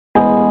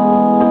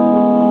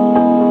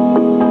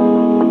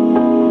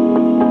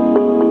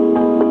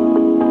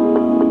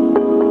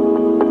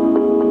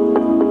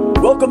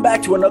Welcome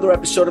back to another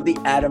episode of the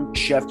Adam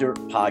Schefter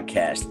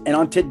Podcast. And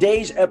on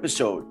today's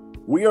episode,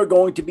 we are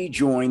going to be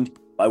joined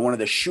by one of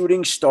the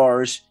shooting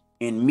stars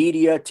in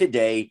media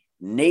today,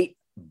 Nate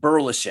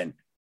Burleson,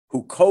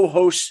 who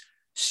co-hosts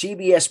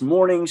CBS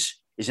Mornings,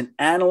 is an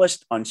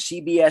analyst on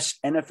CBS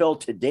NFL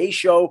Today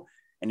show,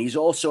 and he's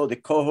also the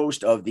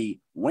co-host of the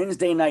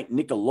Wednesday night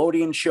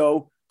Nickelodeon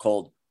show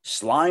called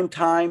Slime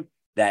Time,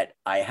 that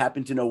I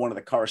happen to know one of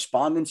the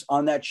correspondents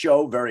on that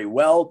show very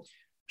well.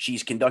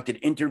 She's conducted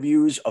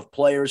interviews of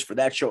players for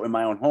that show in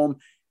my own home.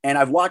 And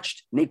I've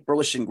watched Nate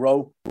Burleson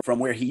grow from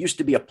where he used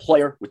to be a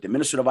player with the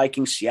Minnesota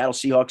Vikings, Seattle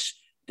Seahawks,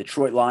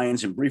 Detroit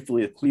Lions, and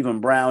briefly the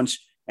Cleveland Browns.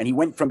 And he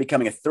went from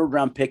becoming a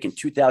third-round pick in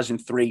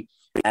 2003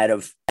 out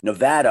of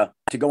Nevada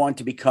to go on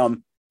to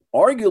become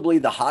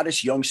arguably the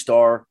hottest young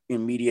star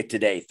in media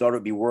today. Thought it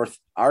would be worth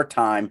our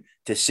time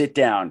to sit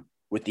down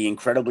with the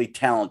incredibly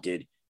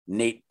talented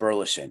Nate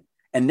Burleson.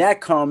 And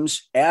that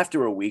comes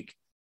after a week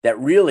that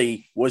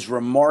really was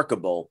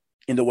remarkable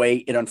in the way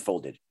it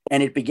unfolded.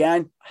 And it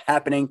began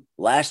happening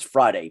last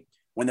Friday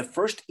when the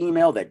first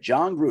email that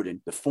John Gruden,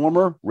 the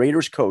former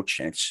Raiders coach,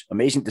 and it's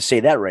amazing to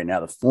say that right now,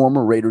 the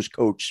former Raiders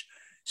coach,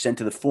 sent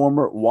to the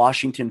former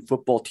Washington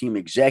football team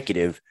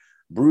executive,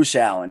 Bruce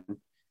Allen,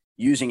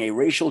 using a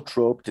racial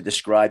trope to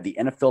describe the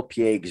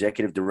NFLPA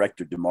executive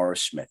director,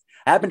 DeMaurice Smith.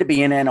 I happened to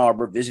be in Ann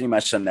Arbor visiting my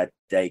son that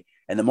day.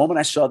 And the moment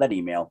I saw that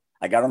email,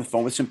 I got on the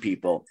phone with some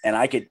people and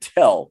I could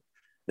tell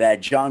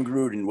that John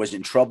Gruden was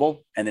in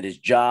trouble and that his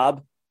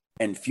job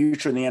and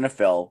future in the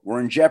NFL were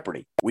in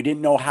jeopardy. We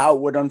didn't know how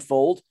it would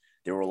unfold.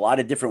 There were a lot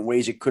of different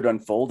ways it could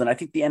unfold. And I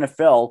think the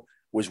NFL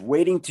was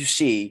waiting to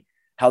see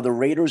how the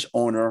Raiders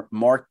owner,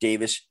 Mark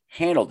Davis,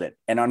 handled it.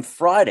 And on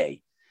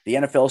Friday, the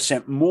NFL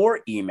sent more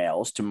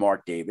emails to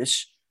Mark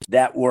Davis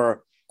that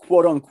were,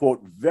 quote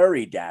unquote,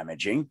 very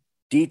damaging,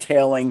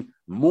 detailing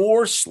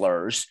more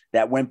slurs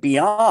that went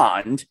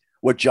beyond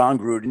what John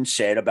Gruden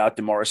said about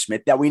DeMaurice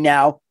Smith that we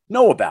now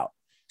know about.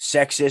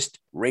 Sexist,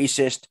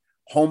 racist,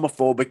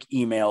 homophobic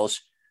emails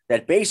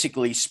that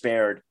basically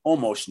spared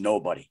almost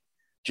nobody.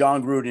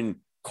 John Gruden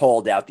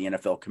called out the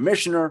NFL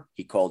commissioner.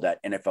 He called out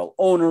NFL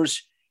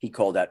owners. He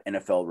called out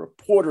NFL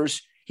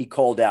reporters. He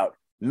called out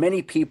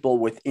many people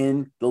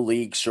within the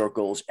league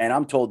circles. And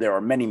I'm told there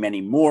are many, many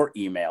more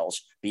emails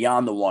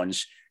beyond the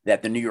ones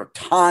that the New York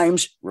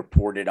Times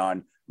reported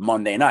on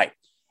Monday night.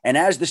 And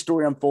as the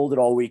story unfolded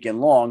all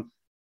weekend long,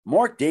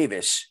 Mark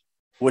Davis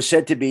was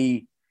said to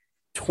be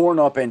torn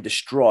up and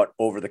distraught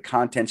over the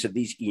contents of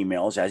these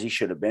emails, as he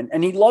should have been.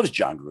 And he loves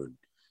John Gruden.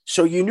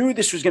 So you knew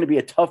this was going to be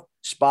a tough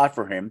spot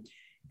for him.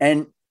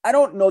 And I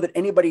don't know that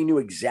anybody knew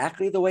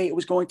exactly the way it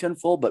was going to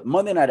unfold, but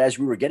Monday night, as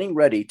we were getting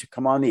ready to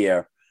come on the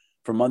air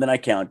for Monday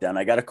Night Countdown,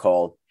 I got a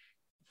call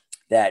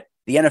that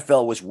the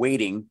NFL was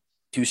waiting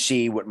to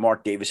see what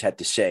Mark Davis had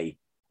to say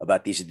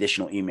about these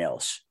additional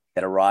emails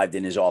that arrived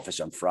in his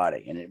office on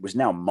Friday. And it was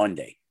now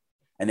Monday.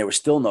 And there was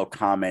still no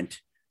comment,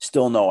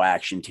 still no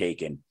action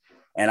taken.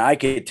 And I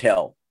could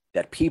tell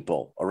that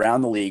people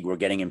around the league were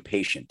getting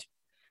impatient.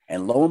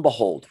 And lo and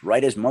behold,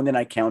 right as Monday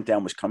Night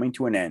Countdown was coming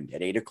to an end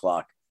at 8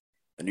 o'clock,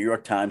 the New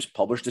York Times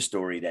published a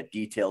story that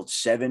detailed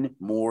 7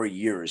 more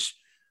years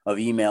of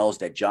emails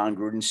that John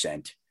Gruden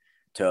sent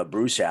to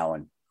Bruce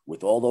Allen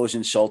with all those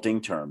insulting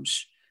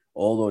terms,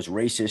 all those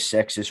racist,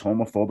 sexist,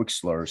 homophobic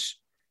slurs.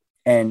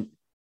 And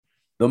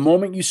the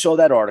moment you saw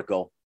that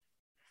article,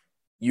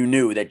 you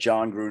knew that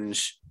John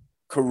Gruden's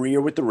career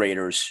with the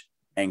Raiders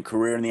and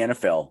career in the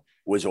NFL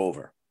was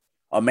over.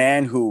 A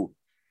man who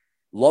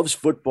loves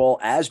football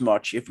as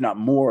much, if not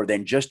more,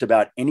 than just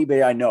about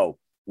anybody I know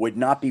would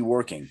not be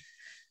working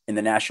in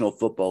the National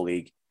Football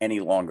League any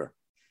longer.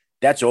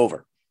 That's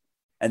over.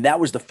 And that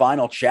was the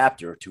final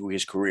chapter to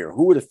his career.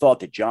 Who would have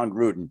thought that John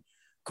Gruden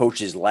coached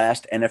his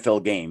last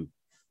NFL game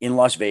in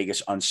Las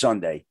Vegas on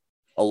Sunday,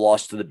 a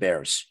loss to the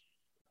Bears?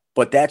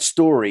 But that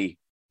story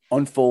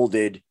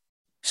unfolded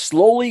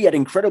slowly yet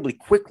incredibly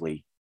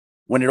quickly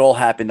when it all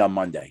happened on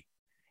Monday.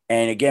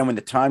 And again, when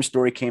the Times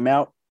story came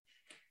out,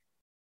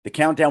 the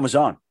countdown was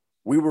on.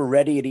 We were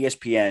ready at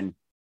ESPN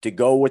to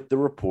go with the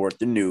report,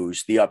 the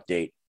news, the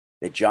update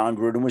that John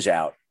Gruden was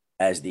out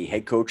as the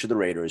head coach of the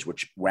Raiders,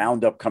 which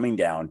wound up coming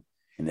down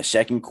in the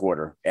second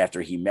quarter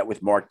after he met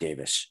with Mark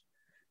Davis.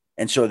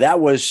 And so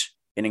that was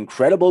an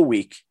incredible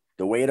week,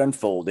 the way it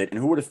unfolded. And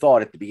who would have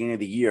thought at the beginning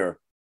of the year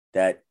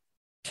that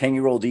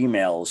 10-year-old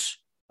emails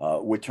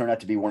would turn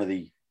out to be one of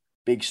the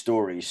big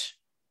stories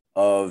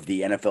of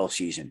the NFL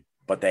season,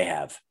 but they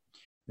have.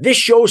 This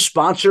show is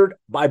sponsored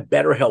by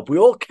BetterHelp. We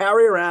all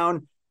carry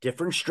around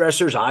different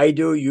stressors. I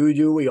do, you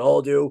do, we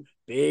all do,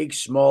 big,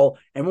 small.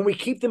 And when we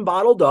keep them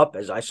bottled up,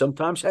 as I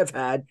sometimes have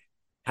had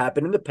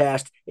happen in the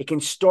past, it can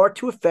start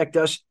to affect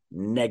us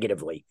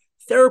negatively.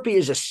 Therapy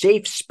is a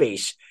safe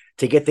space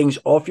to get things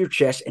off your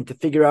chest and to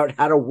figure out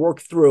how to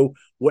work through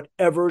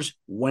whatever's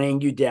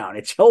weighing you down.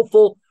 It's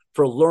helpful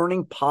for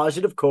learning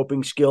positive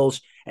coping skills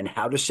and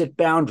how to set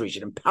boundaries.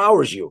 It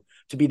empowers you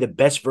to be the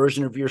best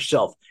version of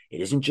yourself.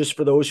 It isn't just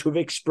for those who have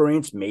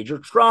experienced major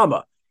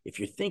trauma. If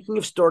you're thinking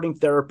of starting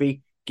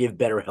therapy, give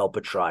BetterHelp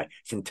a try.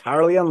 It's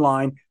entirely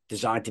online,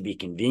 designed to be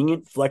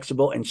convenient,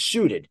 flexible, and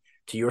suited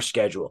to your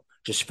schedule.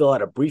 Just fill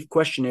out a brief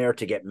questionnaire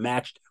to get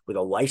matched with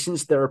a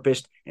licensed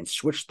therapist and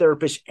switch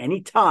therapists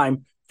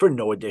anytime for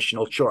no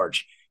additional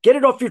charge. Get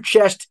it off your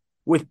chest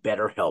with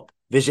BetterHelp.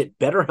 Visit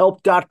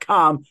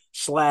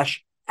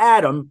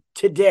BetterHelp.com/Adam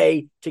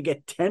today to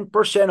get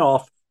 10%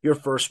 off your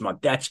first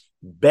month. That's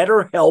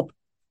BetterHelp,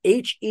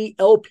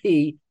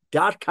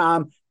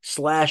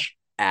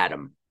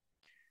 HELP.com/Adam.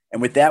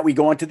 And with that, we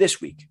go on to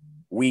this week.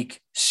 Week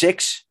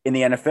 6 in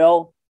the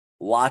NFL,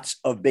 lots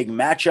of big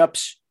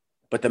matchups,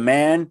 but the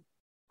man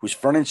who's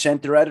front and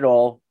center at it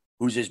all,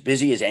 who's as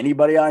busy as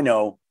anybody I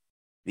know,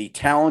 the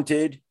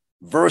talented,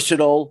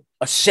 versatile,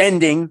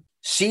 ascending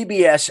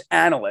CBS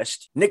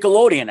analyst,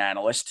 Nickelodeon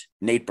analyst,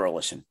 Nate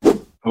Burleson.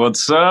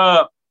 What's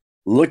up?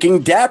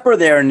 Looking dapper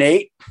there,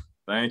 Nate.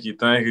 Thank you.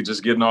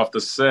 Just getting off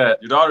the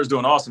set. Your daughter's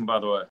doing awesome, by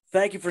the way.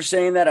 Thank you for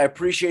saying that. I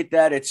appreciate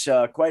that. It's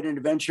quite an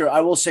adventure.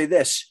 I will say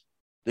this.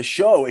 The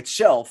show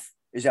itself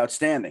is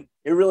outstanding.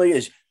 It really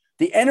is.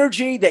 The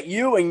energy that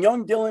you and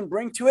young Dylan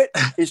bring to it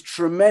is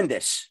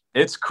tremendous.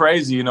 It's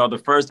crazy.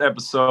 The first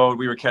episode,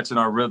 we were catching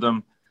our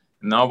rhythm,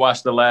 and I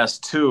watched the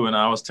last 2, and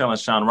I was telling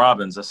Sean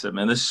Robbins, I said,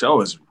 man, this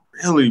show is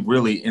really,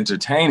 really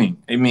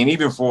entertaining. I mean,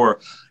 even for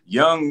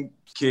young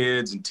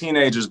kids and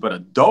teenagers, but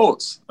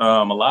adults,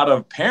 a lot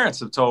of parents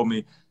have told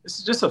me this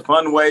is just a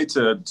fun way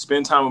to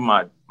spend time with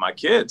my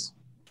kids.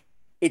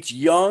 It's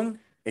young,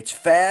 it's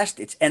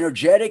fast, it's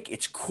energetic,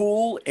 it's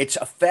cool, it's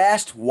a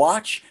fast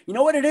watch. You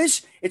know what it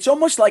is? It's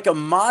almost like a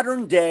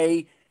modern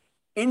day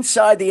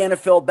Inside the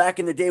NFL back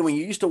in the day when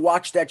you used to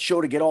watch that show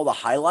to get all the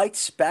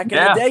highlights back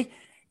in the day.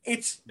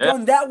 It's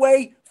done that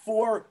way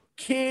for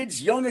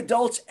kids, young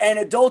adults, and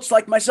adults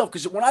like myself.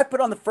 Because when I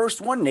put on the first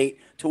one, Nate,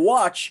 to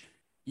watch,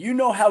 you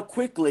know how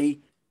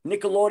quickly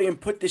Nickelodeon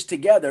put this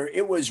together.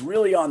 It was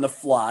really on the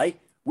fly.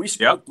 We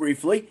spoke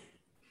briefly,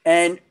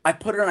 and I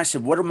put it on. I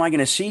said, what am I going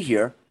to see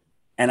here?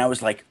 And I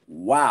was like,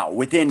 wow.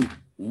 Within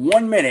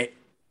 1 minute,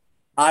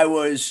 I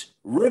was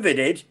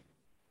riveted,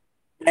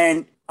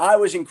 and I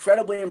was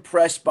incredibly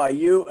impressed by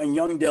you and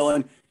young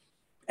Dylan.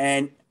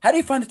 And how do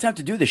you find the time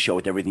to do this show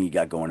with everything you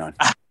got going on?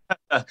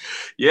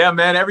 Yeah,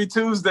 man. Every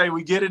Tuesday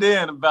we get it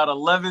in about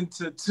 11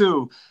 to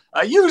 2.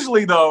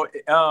 Usually, though,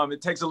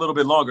 it takes a little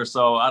bit longer.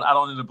 So I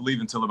don't end up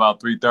leaving until about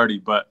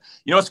 3:30. But,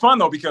 it's fun,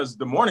 though, because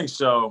the morning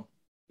show,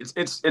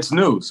 it's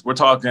news. We're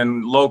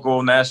talking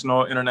local,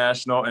 national,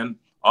 international, and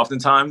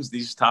oftentimes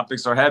these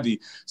topics are heavy.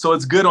 So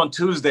it's good on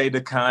Tuesday to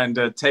kind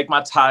of take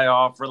my tie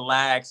off,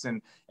 relax, and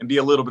be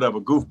a little bit of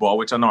a goofball,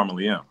 which I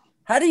normally am.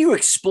 How do you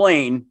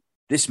explain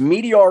this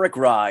meteoric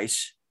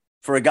rise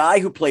for a guy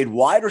who played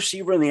wide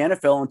receiver in the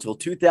NFL until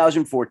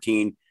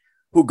 2014,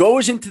 who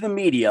goes into the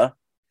media,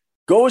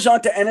 goes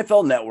onto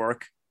NFL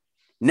Network,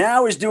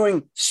 now is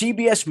doing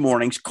CBS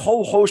Mornings,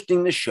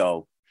 co-hosting the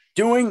show,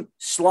 doing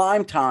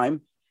Slime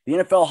Time, the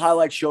NFL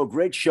highlight show,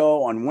 great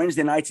show on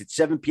Wednesday nights at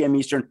 7 p.m.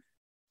 Eastern.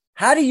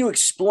 How do you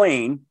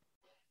explain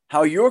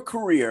how your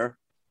career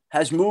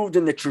has moved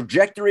in the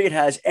trajectory it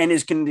has and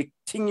is going to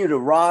continue to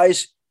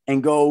rise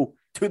and go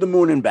to the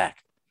moon and back?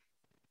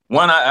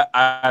 One,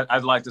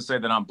 I'd like to say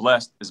that I'm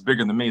blessed. It's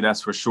bigger than me,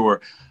 that's for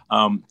sure.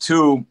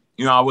 2,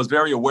 I was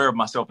very aware of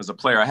myself as a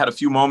player. I had a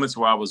few moments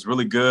where I was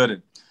really good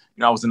and,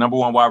 I was the number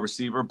 1 wide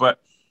receiver. But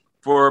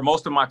for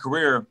most of my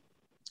career,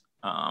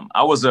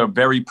 I was a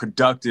very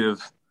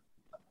productive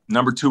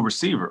number 2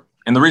 receiver.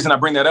 And the reason I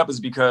bring that up is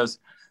because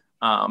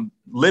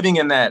living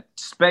in that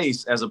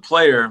space as a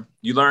player,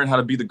 you learn how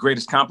to be the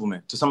greatest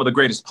complement to some of the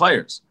greatest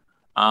players.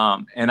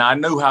 And I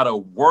knew how to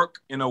work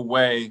in a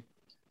way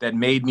that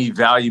made me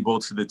valuable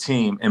to the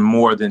team and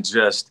more than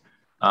just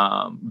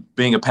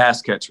being a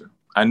pass catcher.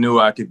 I knew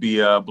I could be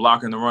a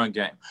blocker in the run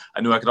game.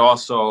 I knew I could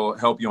also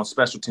help you on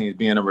special teams,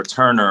 being a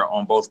returner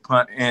on both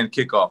punt and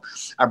kickoff.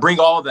 I bring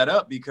all of that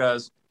up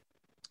because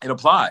it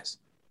applies.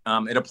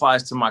 It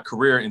applies to my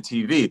career in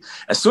TV.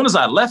 As soon as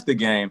I left the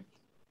game,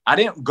 I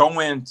didn't go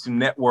into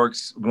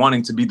networks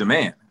wanting to be the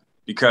man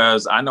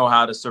because I know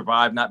how to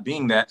survive not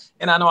being that.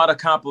 And I know how to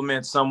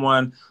compliment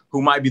someone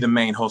who might be the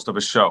main host of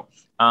a show.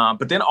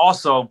 But then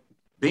also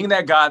being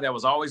that guy that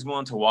was always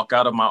willing to walk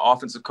out of my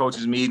offensive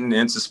coaches meeting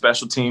into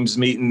special teams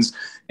meetings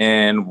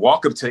and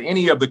walk up to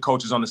any of the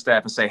coaches on the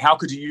staff and say, how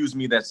could you use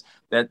me that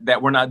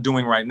we're not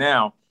doing right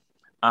now?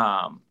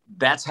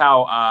 That's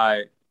how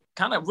I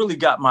kind of really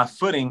got my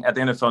footing at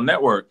the NFL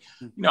Network.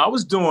 I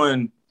was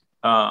doing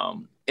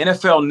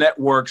NFL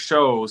Network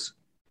shows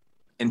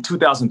in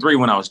 2003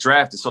 when I was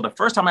drafted. So the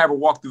first time I ever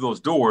walked through those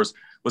doors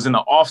was in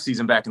the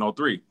offseason back in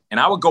 2003. And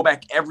I would go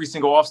back every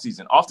single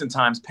offseason,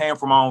 oftentimes paying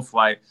for my own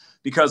flight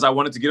because I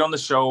wanted to get on the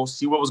show,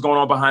 see what was going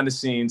on behind the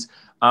scenes.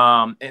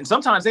 And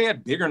sometimes they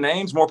had bigger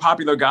names, more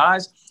popular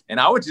guys, and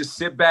I would just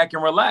sit back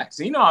and relax.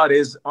 And you know how it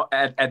is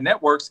at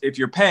networks. If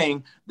you're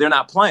paying, they're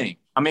not playing.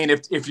 I mean,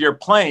 if you're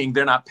playing,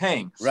 they're not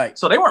paying. Right.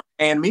 So they weren't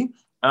paying me.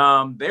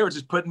 They were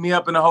just putting me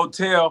up in a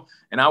hotel,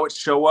 and I would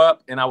show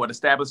up and I would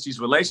establish these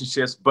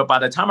relationships. But by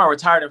the time I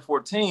retired at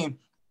 14,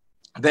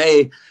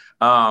 they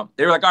were like,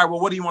 all right, well,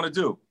 what do you want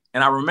to do?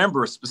 And I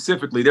remember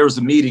specifically there was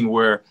a meeting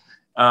where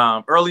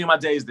early in my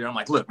days there, I'm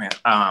like, look, man,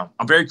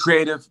 I'm very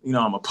creative.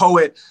 I'm a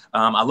poet.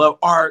 I love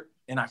art.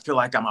 And I feel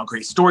like I'm a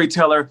great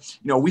storyteller.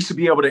 We should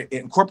be able to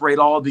incorporate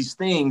all of these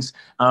things.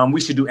 We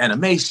should do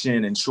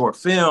animation and short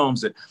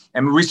films.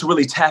 And we should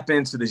really tap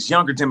into this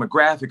younger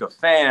demographic of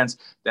fans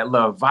that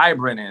love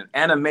vibrant and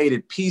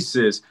animated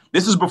pieces.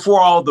 This is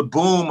before all the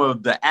boom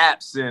of the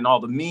apps and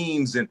all the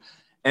memes.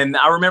 And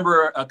I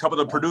remember a couple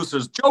of the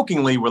producers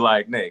jokingly were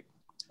like, Nate,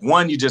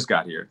 one, you just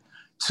got here.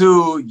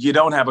 Two, you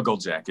don't have a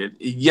gold jacket.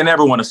 You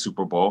never won a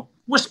Super Bowl.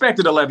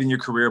 Respected 11-year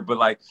career, but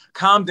like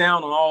calm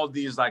down on all of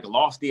these like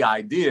lofty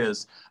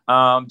ideas.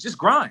 Just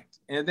grind.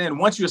 And then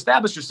once you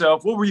establish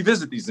yourself, we'll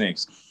revisit these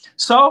things.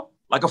 So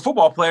like a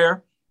football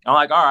player, I'm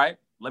like, all right,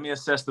 let me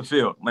assess the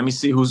field. Let me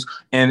see who's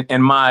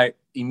in my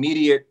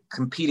immediate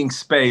competing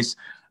space.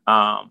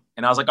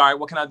 And I was like, all right,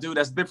 what can I do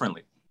that's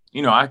differently?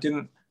 I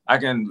can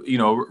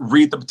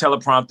read the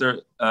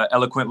teleprompter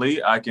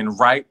eloquently. I can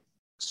write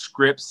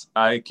scripts.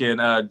 I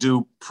can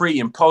do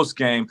pre and post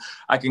game.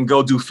 I can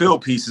go do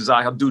field pieces.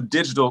 I'll do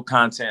digital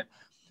content.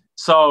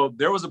 So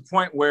there was a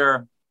point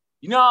where,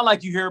 how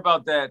like you hear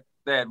about that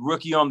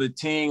rookie on the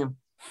team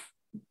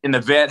and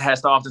the vet has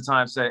to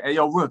oftentimes say, hey,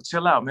 yo, Rook,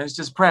 chill out, man. It's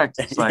just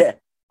practice. Like,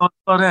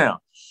 slow down.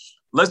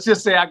 Let's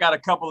just say I got a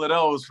couple of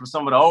those from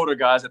some of the older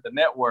guys at the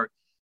network.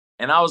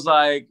 And I was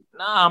like,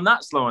 nah, I'm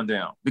not slowing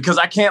down because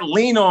I can't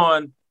lean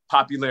on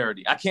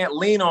popularity. I can't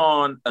lean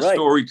on a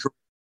story career.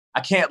 I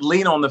can't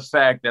lean on the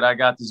fact that I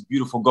got this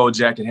beautiful gold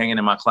jacket hanging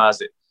in my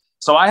closet.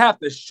 So I have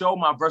to show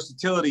my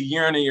versatility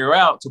year in and year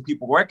out so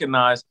people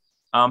recognize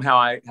how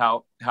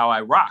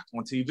I rock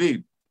on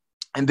TV.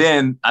 And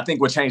then I think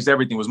what changed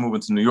everything was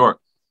moving to New York.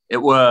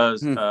 It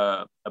was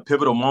a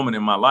pivotal moment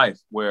in my life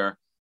where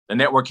the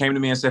network came to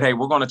me and said, hey,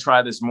 we're going to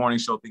try this morning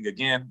show thing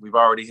again. We've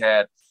already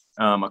had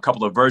a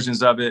couple of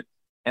versions of it.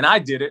 And I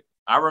did it.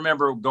 I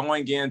remember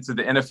going into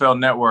the NFL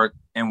network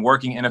and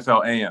working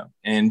NFL AM.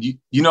 And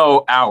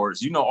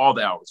hours, all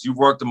the hours. You've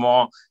worked them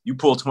all. You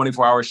pull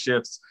 24-hour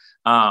shifts.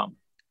 I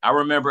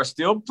remember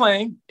still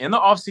playing in the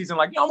offseason,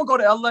 like, I'm going to go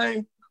to LA.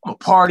 I'm going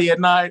to party at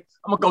night.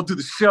 I'm going to go do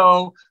the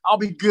show. I'll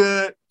be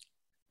good.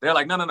 They're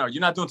like, no,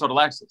 you're not doing Total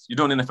Access. You're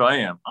doing NFL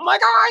AM. I'm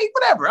like, all right,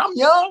 whatever. I'm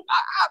young.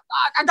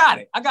 I got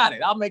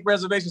it. I'll make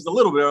reservations a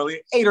little bit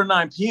early, 8 or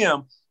 9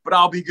 p.m., but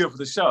I'll be good for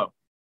the show.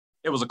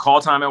 It was a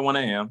call time at 1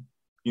 a.m.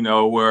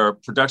 We're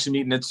production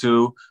meeting at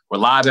 2, we're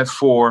live at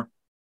 4.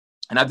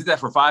 And I did that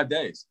for 5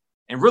 days.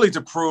 And really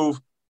to prove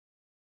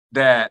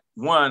that,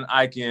 one,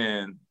 I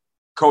can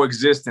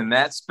coexist in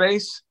that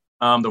space,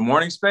 the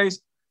morning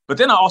space. But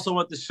then I also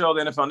want to show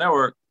the NFL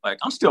Network, like,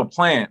 I'm still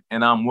playing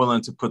and I'm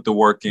willing to put the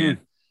work in.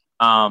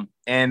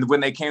 And when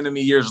they came to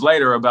me years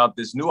later about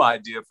this new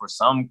idea for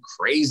some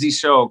crazy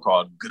show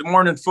called Good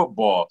Morning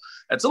Football,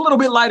 that's a little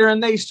bit lighter in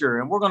nature.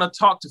 And we're going to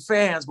talk to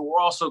fans, but we're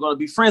also going to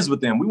be friends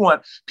with them. We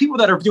want people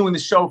that are viewing the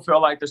show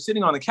feel like they're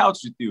sitting on the couch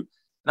with you. And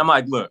I'm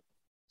like, look,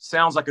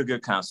 sounds like a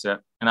good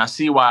concept. And I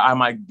see why I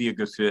might be a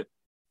good fit.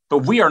 But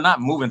we are not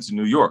moving to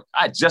New York.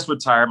 I just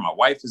retired. My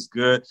wife is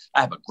good.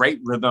 I have a great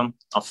rhythm.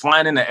 I'm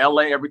flying into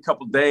LA every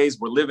couple of days.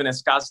 We're living in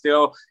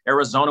Scottsdale,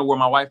 Arizona, where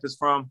my wife is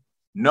from.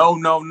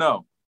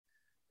 No.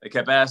 They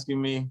kept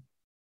asking me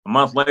a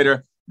month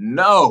later,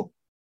 no.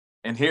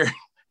 And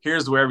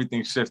here's where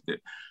everything shifted.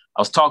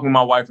 I was talking with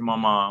my wife and my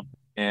mom,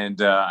 and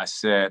I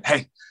said,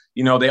 hey,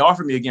 they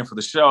offered me again for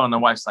the show. And the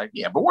wife's like,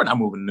 yeah, but we're not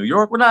moving to New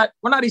York. We're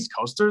not East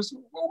Coasters.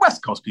 We're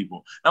West Coast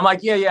people. And I'm like,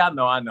 yeah, I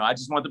know. I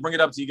just wanted to bring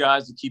it up to you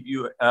guys to keep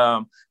you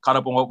caught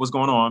up on what was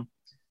going on.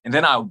 And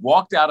then I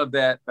walked out of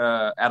that,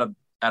 out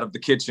of the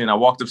kitchen. I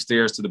walked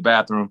upstairs to the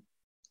bathroom.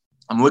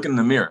 I'm looking in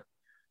the mirror,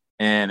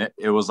 and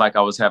it was like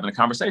I was having a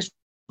conversation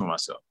with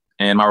myself.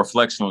 And my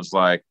reflection was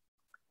like,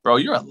 bro,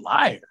 you're a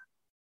liar.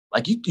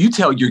 Like you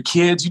tell your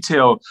kids, you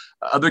tell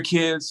other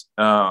kids,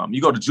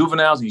 you go to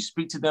juveniles and you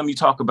speak to them, you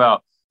talk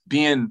about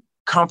being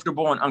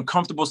comfortable in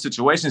uncomfortable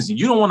situations, and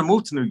you don't want to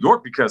move to New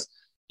York because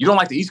you don't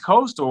like the East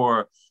Coast,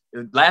 or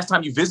last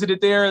time you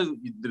visited there,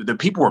 the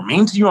people were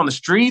mean to you on the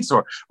streets,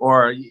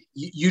 or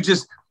you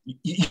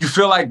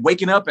feel like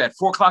waking up at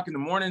 4 o'clock in the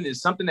morning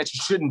is something that you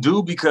shouldn't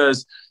do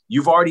because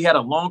you've already had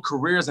a long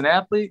career as an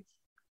athlete.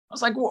 I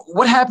was like,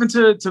 what happened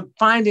to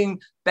finding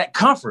that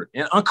comfort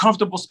in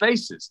uncomfortable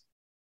spaces?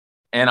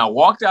 And I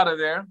walked out of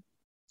there.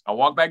 I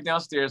walked back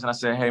downstairs and I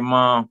said, hey,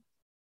 Mom,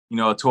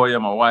 Toya,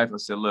 my wife, I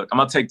said, look, I'm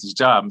going to take this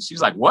job. And she's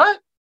like, what?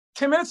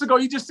 10 minutes ago,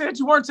 you just said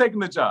you weren't taking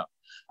the job.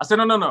 I said,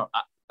 no.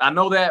 I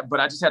know that,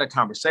 but I just had a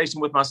conversation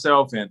with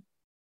myself. And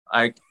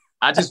I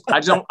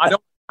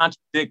don't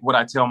contradict what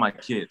I tell my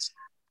kids.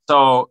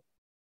 So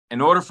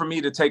in order for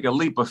me to take a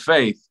leap of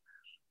faith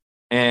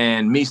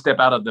and me step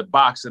out of the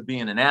box of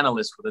being an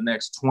analyst for the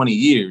next 20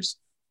 years,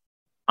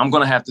 I'm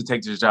going to have to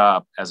take this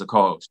job as a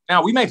co-host.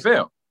 Now, we may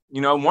fail.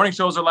 Morning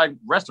shows are like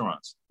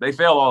restaurants. They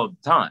fail all the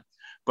time.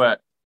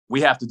 But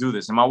we have to do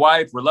this. And my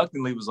wife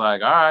reluctantly was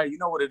like, all right, you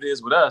know what it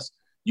is with us.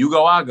 You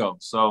go, I go.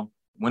 So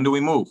when do we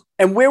move?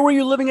 And where were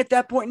you living at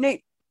that point,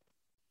 Nate?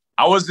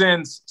 I was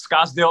in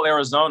Scottsdale,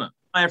 Arizona.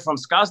 I am from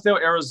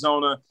Scottsdale,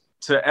 Arizona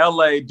to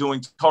LA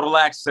doing Total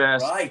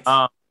Access. Right.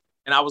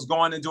 and I was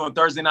going and doing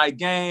Thursday night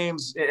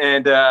games,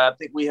 and I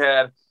think we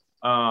had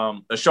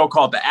a show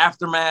called The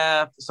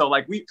Aftermath. So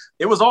like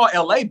it was all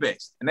LA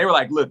based, and they were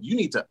like, "Look, you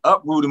need to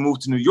uproot and move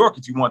to New York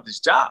if you want this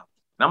job."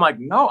 And I'm like,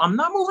 "No, I'm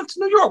not moving to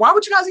New York. Why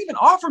would you guys even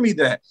offer me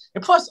that?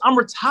 And plus, I'm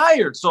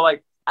retired, so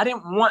like I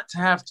didn't want to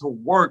have to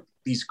work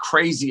these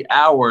crazy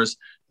hours,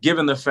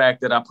 given the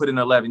fact that I put in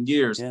 11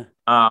 years.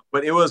 Yeah.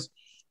 But it was."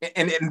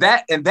 And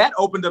that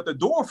opened up the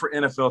door for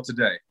NFL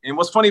Today. And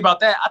what's funny about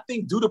that, I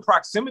think due to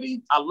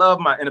proximity, I love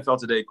my NFL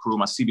Today crew,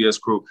 my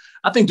CBS crew.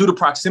 I think due to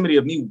proximity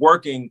of me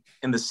working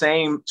in the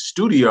same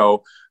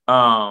studio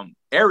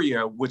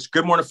area, which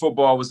Good Morning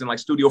Football was in like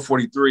Studio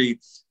 43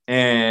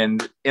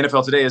 and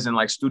NFL Today is in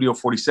like Studio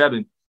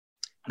 47.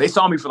 They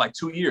saw me for like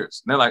 2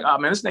 years. And they're like, "Oh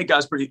man, this Nate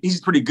guy's he's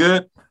pretty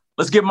good.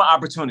 Let's give him an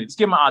opportunity. Let's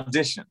give him an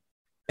audition."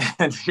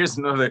 And here's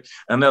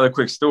another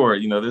quick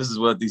story. You know, this is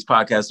what these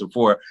podcasts are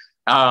for.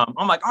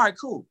 I'm like, "All right,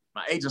 cool."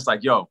 My agent's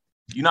like, "Yo,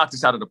 you knocked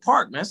this out of the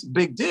park, man. It's a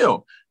big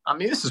deal. I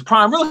mean, this is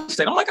prime real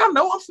estate." I'm like, "I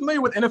know, I'm familiar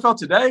with NFL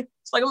Today."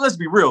 It's like, let's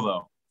be real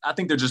though. I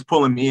think they're just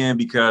pulling me in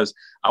because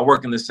I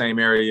work in the same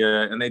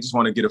area and they just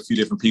want to get a few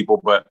different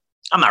people, but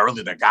I'm not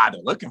really the guy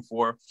they're looking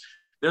for.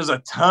 There's a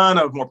ton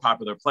of more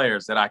popular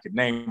players that I could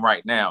name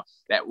right now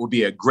that would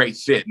be a great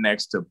fit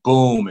next to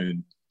Boom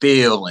and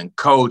Phil and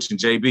Coach and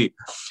JB.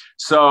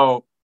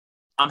 So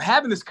I'm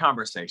having this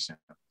conversation.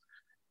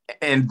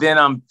 And then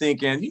I'm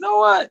thinking, you know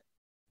what?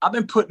 I've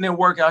been putting in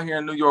work out here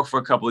in New York for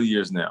a couple of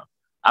years now.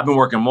 I've been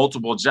working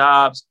multiple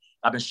jobs.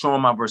 I've been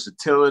showing my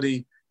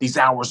versatility. These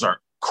hours are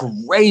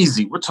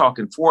crazy. We're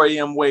talking 4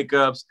 a.m.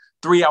 wake-ups,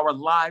 3-hour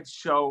live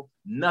show,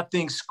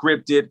 nothing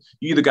scripted.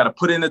 You either got to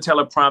put in a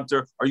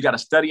teleprompter or you got to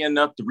study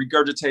enough to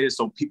regurgitate it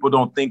so people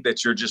don't think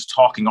that you're just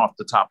talking off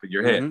the top of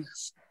your head.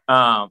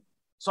 Mm-hmm.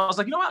 So I was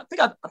like, you know what?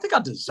 I think I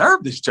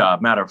deserve this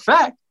job, matter of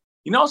fact.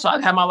 You know, so I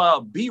had my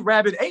little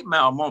B-Rabbit 8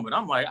 Mile moment.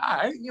 I'm like, all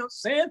right, you know what I'm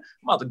saying?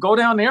 I'm about to go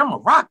down there. I'm going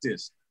to rock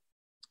this.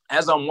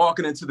 As I'm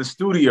walking into the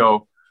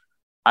studio,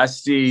 I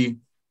see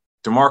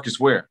DeMarcus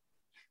Ware,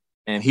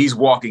 and he's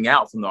walking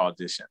out from the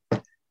audition.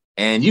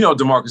 And, you know,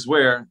 DeMarcus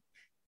Ware,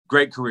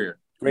 great career.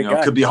 Great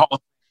guy. Could be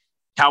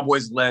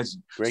Cowboys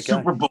legend, great guy.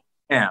 Super Bowl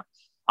champ.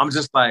 I'm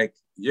just like,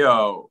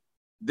 yo,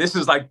 this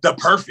is like the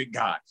perfect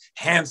guy.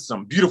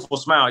 Handsome, beautiful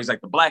smile. He's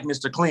like the black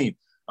Mr. Clean.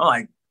 I'm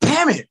like,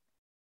 damn it.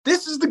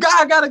 This is the guy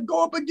I got to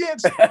go up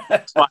against.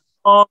 So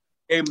I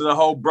gave him the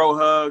whole bro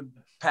hug,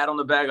 pat on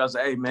the back. I was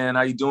like, "Hey, man,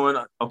 how you doing?"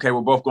 "Okay,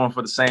 we're both going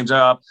for the same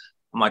job."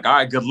 I'm like, "All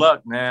right, good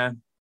luck,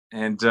 man."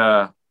 And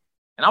I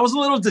was a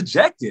little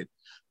dejected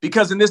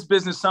because in this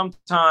business,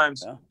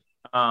 sometimes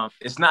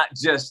it's not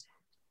just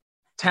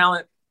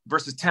talent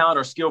versus talent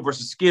or skill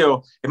versus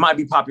skill. It might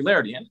be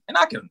popularity. And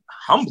I can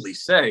humbly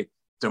say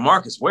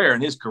DeMarcus Ware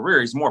in his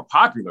career, he's more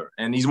popular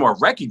and he's more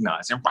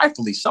recognized, and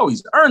rightfully so.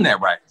 He's earned that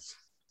right.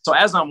 So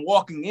as I'm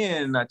walking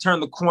in, I turn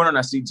the corner and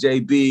I see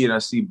JB and I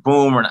see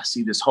Boomer and I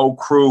see this whole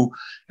crew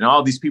and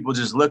all these people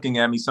just looking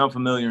at me, some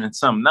familiar and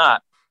some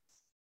not.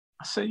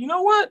 I said, you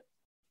know what?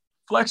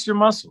 Flex your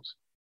muscles.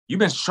 You've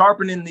been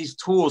sharpening these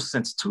tools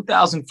since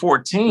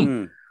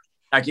 2014.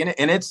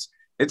 And it's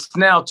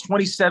now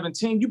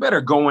 2017. You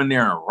better go in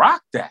there and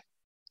rock that.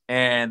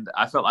 And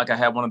I felt like I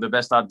had one of the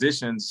best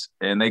auditions,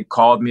 and they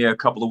called me a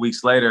couple of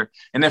weeks later.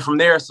 And then from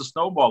there, it's a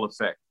snowball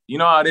effect. You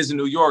know how it is in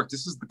New York.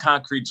 This is the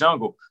concrete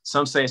jungle.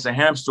 Some say it's a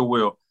hamster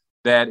wheel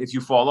that if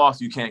you fall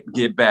off, you can't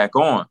get back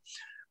on.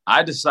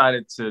 I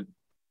decided to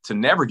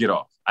never get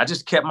off. I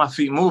just kept my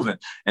feet moving.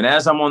 And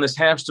as I'm on this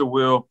hamster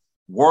wheel,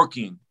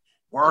 working,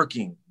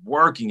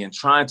 and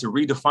trying to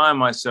redefine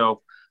myself,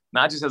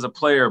 not just as a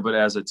player, but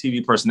as a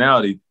TV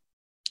personality,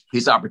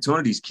 these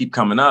opportunities keep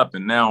coming up.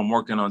 And now I'm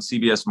working on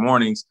CBS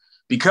Mornings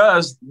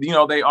because, you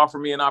know, they offer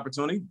me an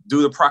opportunity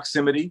due to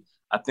proximity.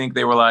 I think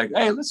they were like,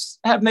 "Hey, let's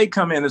have Nate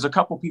come in. There's a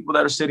couple people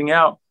that are sitting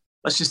out.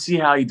 Let's just see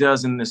how he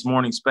does in this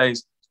morning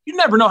space." You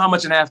never know how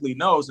much an athlete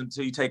knows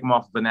until you take him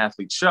off of an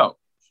athlete show.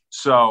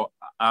 So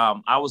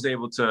I was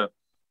able to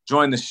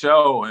join the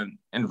show and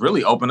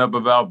really open up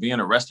about being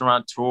a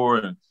restaurateur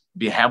and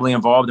be heavily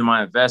involved in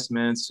my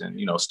investments and,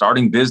 you know,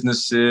 starting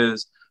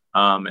businesses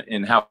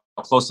and how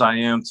close I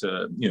am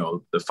to, you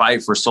know, the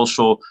fight for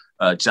social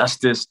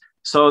justice.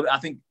 So I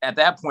think at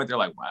that point, they're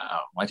like,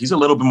 wow, like he's a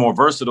little bit more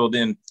versatile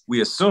than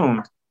we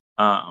assumed.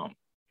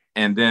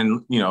 And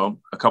then, you know,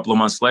 a couple of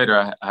months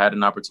later, I had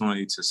an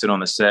opportunity to sit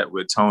on the set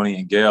with Tony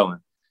and Gail.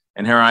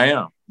 And here I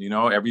am, you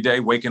know, every day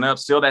waking up,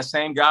 still that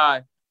same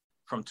guy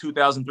from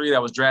 2003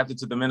 that was drafted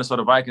to the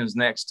Minnesota Vikings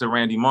next to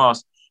Randy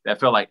Moss. That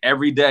felt like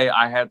every day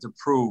I had to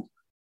prove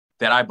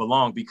that I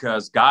belonged,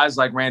 because guys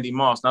like Randy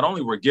Moss not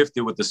only were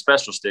gifted with the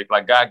special stick,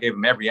 like God gave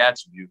him every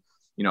attribute,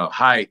 you know,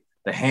 height,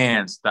 the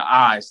hands, the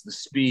eyes, the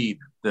speed,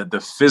 the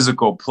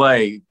physical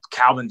play.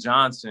 Calvin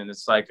Johnson,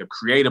 it's like a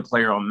creative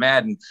player on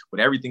Madden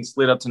with everything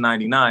slid up to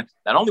 99.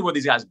 Not only were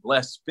these guys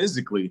blessed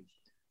physically,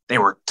 they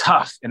were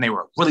tough and they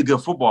were really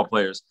good football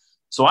players.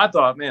 So I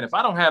thought, man, if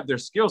I don't have their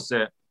skill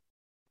set,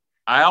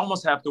 I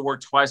almost have to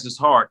work twice as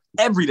hard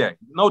every day,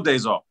 no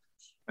days off.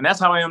 And that's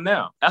how I am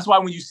now. That's why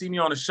when you see me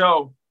on the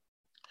show,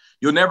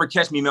 you'll never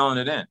catch me mailing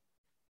it in.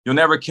 You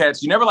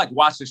never like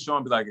watch the show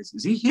and be like,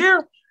 is he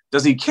here?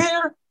 Does he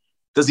care?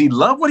 Does he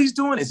love what he's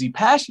doing? Is he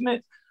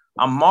passionate?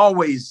 I'm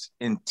always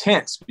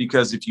intense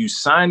because if you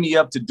sign me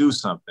up to do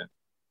something,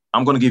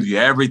 I'm going to give you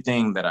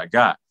everything that I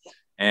got.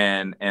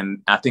 And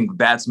I think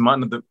that's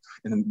one of the,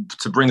 and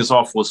to bring us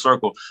all full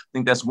circle, I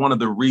think that's one of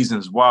the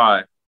reasons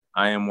why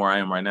I am where I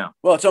am right now.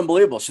 Well, it's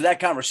unbelievable. So that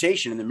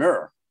conversation in the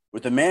mirror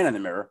with the man in the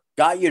mirror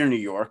got you to New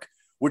York,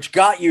 which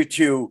got you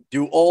to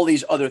do all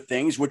these other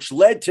things, which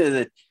led to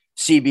the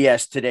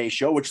CBS Today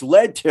show, which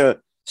led to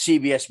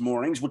CBS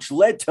Mornings, which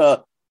led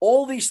to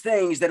all these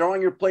things that are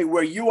on your plate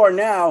where you are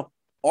now,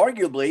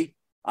 arguably,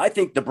 I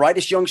think, the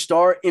brightest young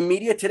star in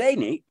media today,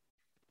 Nate.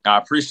 I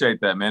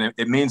appreciate that, man.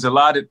 It means a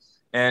lot.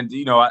 And,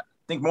 I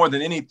think more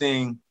than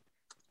anything,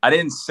 I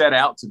didn't set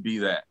out to be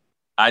that.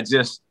 I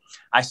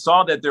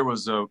saw that there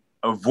was a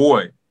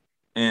void.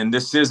 And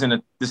this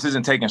isn't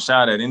taking a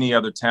shot at any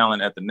other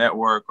talent at the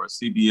network or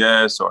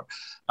CBS or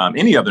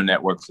any other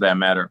network for that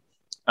matter.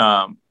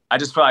 I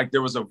just felt like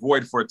there was a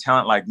void for a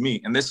talent like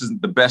me. And this is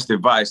the best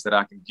advice that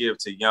I can give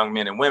to young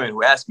men and women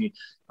who ask me,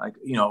 like,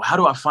 how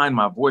do I find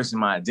my voice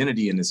and my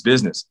identity in this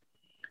business?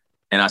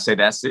 And I say,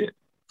 that's it.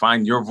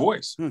 Find your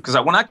voice. Because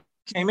when I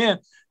came in,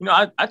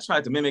 I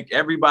tried to mimic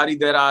everybody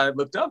that I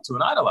looked up to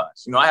and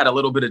idolized. I had a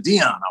little bit of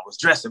Dion. I was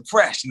dressing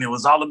fresh and it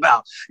was all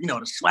about,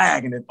 the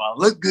swag. And if I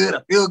look good,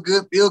 I feel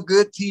good,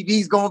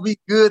 TV's going to be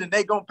good and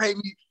they going to pay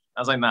me.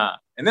 I was like, nah.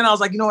 And then I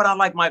was like, you know what? I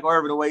like Michael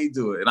Irvin the way he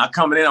do it. And I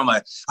come in, I'm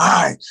like,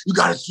 all right,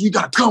 you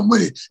gotta come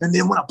with it. And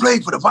then when I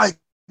played for the Vikings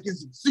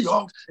and the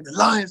Seahawks and the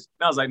Lions,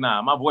 and I was like,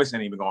 nah, my voice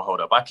ain't even gonna hold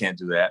up. I can't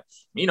do that.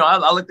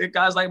 I looked at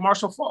guys like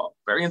Marshall Faulk,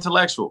 very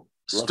intellectual,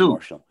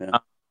 astute. Yeah.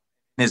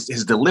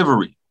 His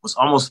delivery was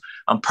almost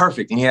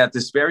perfect. And he had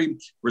this very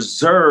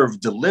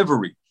reserved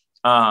delivery.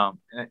 And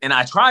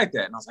I tried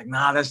that. And I was like,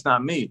 nah, that's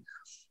not me.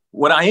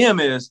 What I am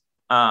is,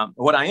 I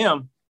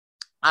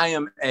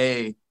am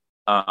a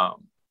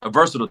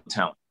versatile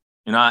talent,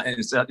 and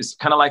it's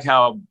kind of like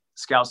how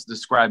scouts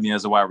describe me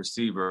as a wide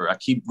receiver. I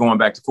keep going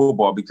back to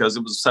football because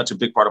it was such a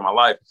big part of my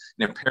life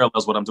and it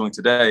parallels what I'm doing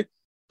today.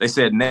 They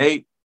said,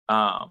 Nate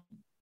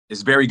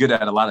is very good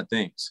at a lot of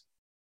things.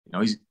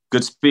 He's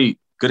good speed,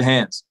 good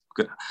hands,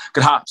 good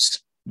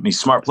hops. He's a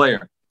smart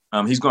player.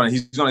 He's going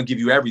to give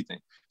you everything.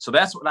 So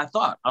that's what I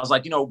thought. I was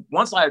like,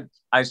 once I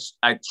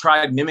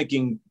tried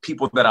mimicking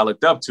people that I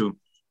looked up to,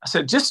 I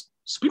said, just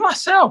be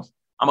myself.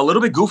 I'm a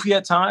little bit goofy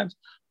at times.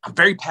 I'm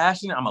very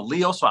passionate. I'm a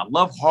Leo, so I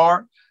love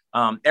hard.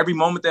 Every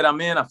moment that I'm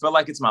in, I feel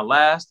like it's my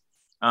last.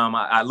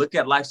 I look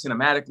at life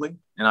cinematically,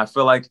 and I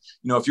feel like,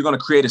 if you're going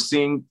to create a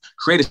scene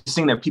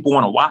that people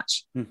want to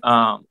watch. And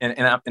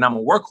I'm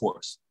a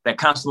workhorse that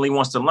constantly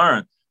wants to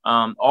learn.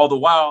 All the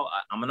while,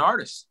 I'm an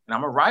artist, and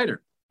I'm a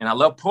writer, and I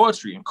love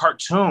poetry and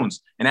cartoons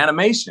and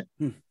animation.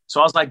 So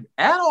I was like,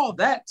 add all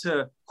that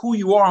to who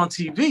you are on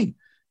TV.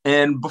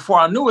 And before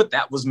I knew it,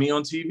 that was me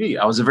on TV.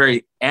 I was a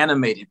very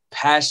animated,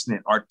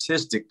 passionate,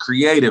 artistic,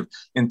 creative,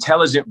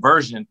 intelligent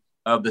version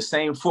of the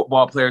same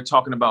football player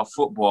talking about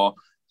football,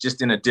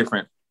 just in a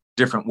different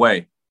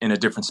way, in a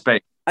different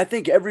space. I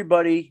think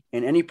everybody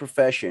in any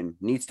profession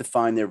needs to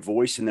find their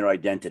voice and their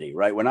identity,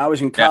 right? When I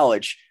was in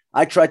college,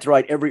 I tried to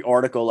write every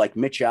article like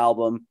Mitch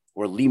Albom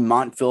or Lee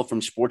Montville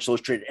from Sports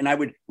Illustrated, and I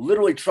would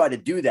literally try to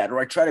do that, or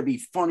I try to be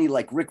funny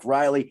like Rick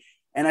Riley.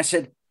 And I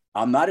said,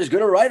 I'm not as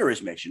good a writer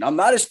as Mitch, and I'm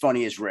not as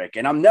funny as Rick,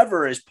 and I'm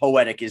never as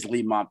poetic as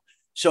Lee Montville.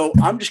 So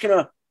I'm just going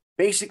to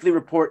basically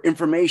report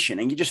information,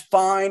 and you just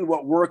find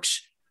what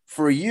works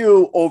for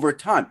you over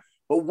time.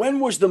 But when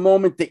was the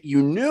moment that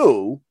you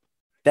knew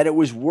that it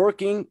was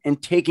working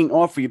and taking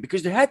off for you?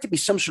 Because there had to be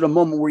some sort of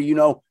moment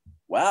where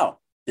wow,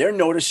 they're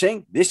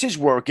noticing, this is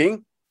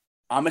working,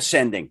 I'm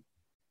ascending.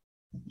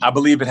 I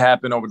believe it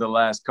happened over the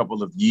last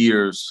couple of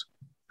years.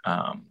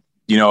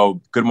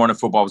 Good Morning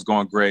Football was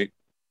going great,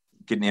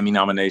 getting Emmy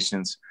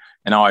nominations,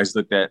 and I always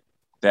looked at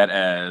that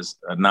as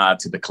a nod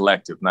to the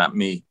collective, not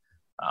me.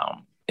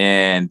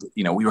 And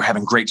we were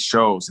having great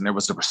shows, and there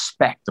was a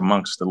respect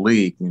amongst the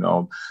league,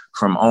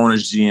 from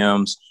owners,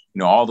 GMs,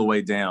 all the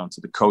way down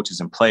to the coaches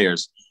and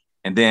players.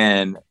 And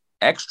then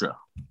Extra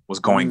was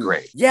going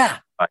great. Yeah.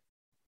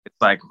 It's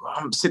like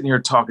I'm sitting here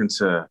talking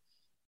to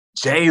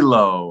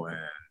J-Lo and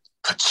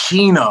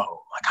Pacino.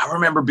 Like, I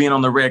remember being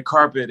on the red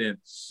carpet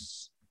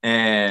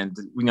and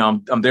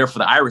I'm there for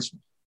The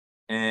Irishman.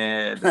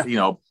 And,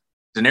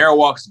 De Niro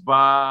walks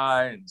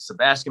by and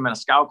Sebastian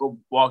Maniscalco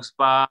walks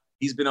by.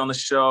 He's been on the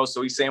show,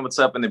 so he's saying what's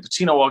up. And then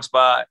Pacino walks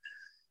by.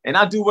 And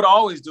I do what I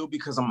always do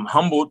because I'm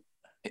humbled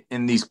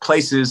in these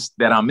places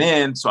that I'm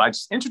in. So I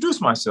just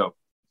introduce myself.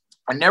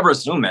 I never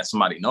assume that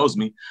somebody knows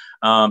me.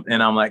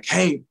 And I'm like,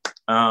 hey,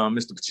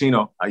 Mr.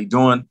 Pacino, how you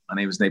doing? My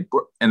name is Nate.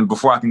 And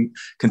before I can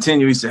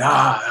continue, he said,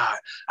 I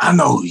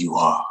know who you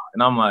are.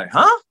 And I'm like,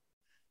 huh?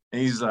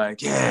 And he's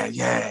like,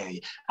 yeah,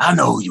 I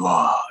know who you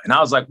are. And I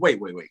was like, wait,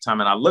 time.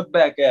 And I look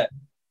back at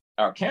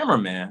our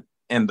cameraman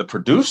and the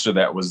producer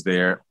that was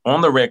there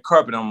on the red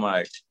carpet. I'm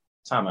like,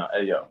 time out.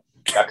 Hey, yo,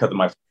 I cut the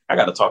mic. I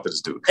got to talk to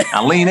this dude.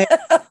 I lean in.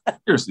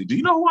 Seriously, do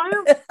you know who I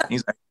am? And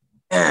he's like,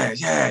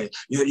 yeah,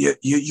 you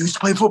used to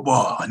play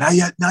football. And now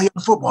you're on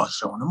a football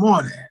show in the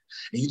morning.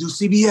 And you do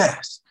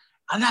CBS.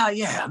 And now,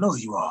 yeah, I know who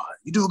you are.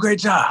 You do a great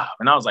job.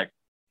 And I was like,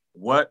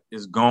 what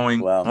is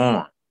going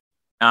on?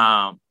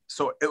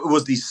 So it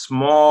was these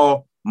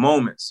small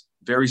moments,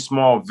 very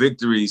small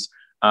victories,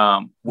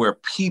 where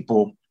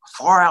people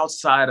far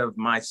outside of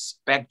my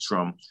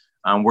spectrum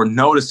were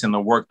noticing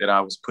the work that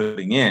I was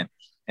putting in.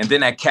 And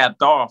then that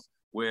capped off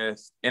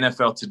with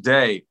NFL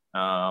Today,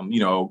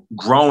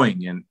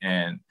 growing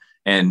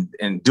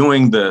and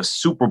doing the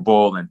Super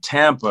Bowl in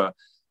Tampa,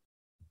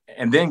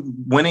 and then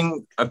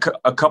winning a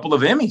couple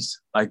of Emmys.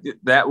 Like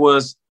that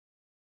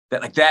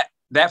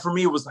for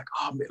me was like,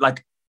 oh,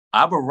 like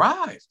I've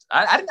arrived.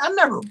 I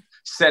never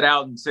set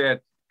out and said,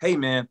 hey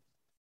man,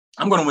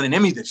 I'm going to win an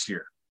Emmy this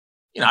year.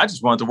 I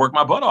just wanted to work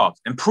my butt off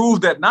and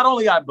prove that not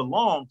only I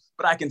belong,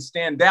 but I can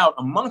stand out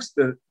amongst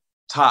the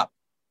top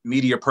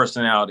media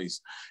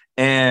personalities.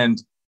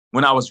 And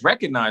when I was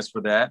recognized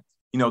for that,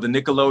 the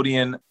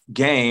Nickelodeon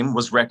game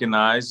was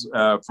recognized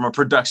from a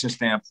production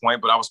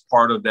standpoint, but I was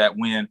part of that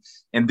win.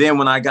 And then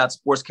when I got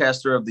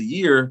Sportscaster of the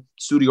Year,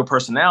 studio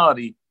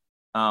personality,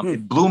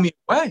 it blew me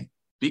away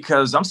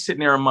because I'm sitting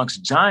there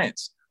amongst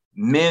giants,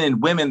 men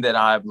and women that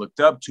I've looked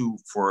up to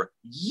for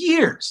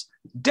years,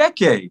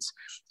 decades.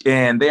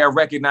 And they are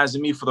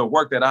recognizing me for the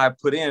work that I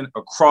put in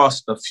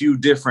across a few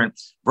different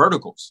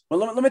verticals. Well,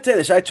 let me tell you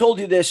this. I told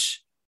you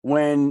this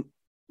when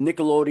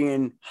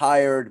Nickelodeon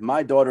hired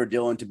my daughter,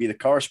 Dylan, to be the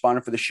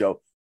correspondent for the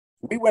show.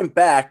 We went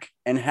back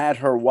and had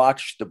her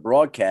watch the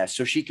broadcast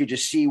so she could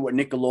just see what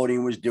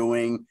Nickelodeon was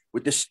doing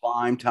with the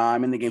slime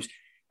time and the games.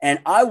 And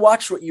I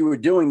watched what you were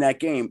doing that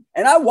game,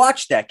 and I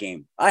watched that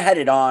game. I had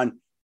it on,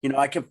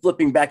 I kept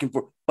flipping back and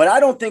forth, but I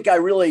don't think I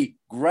really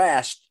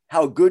grasped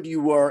how good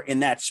you were in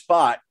that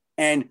spot.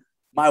 And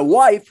my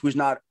wife, who's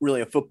not really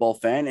a football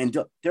fan, and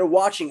they're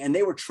watching, and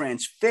they were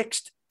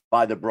transfixed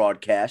by the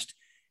broadcast.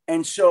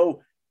 And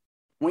so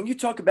when you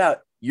talk about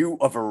you've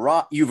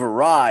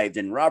arrived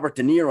and Robert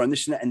De Niro and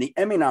this and that and the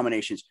Emmy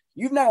nominations,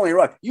 you've not only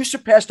arrived, you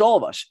surpassed all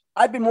of us.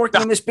 I've been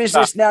working in this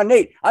business now,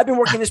 Nate. I've been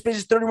working in this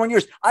business 31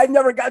 years. I've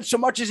never gotten so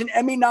much as an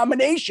Emmy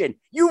nomination.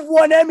 You've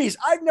won Emmys.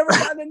 I've never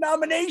gotten a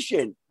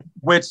nomination.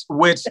 Which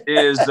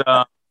is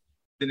an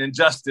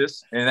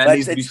injustice, and that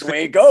needs to be the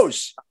way it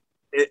goes.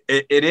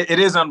 It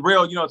is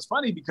unreal. It's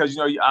funny because,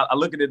 I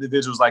look at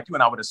individuals like you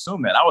and I would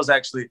assume that. I was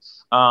actually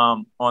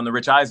on the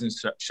Rich Eisen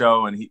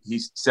show, and he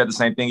said the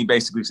same thing. He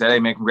basically said, hey,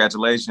 man,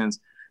 congratulations.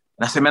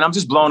 And I said, man, I'm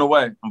just blown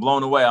away. I'm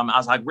blown away. I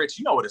was like, Rich,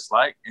 you know what it's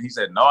like? And he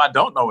said, no, I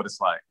don't know what it's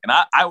like. And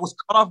I was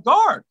caught off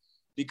guard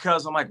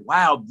because I'm like,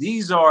 wow,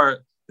 these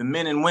are the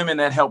men and women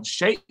that helped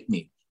shape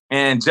me.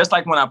 And just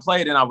like when I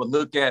played and I would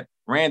look at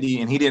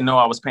Randy and he didn't know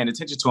I was paying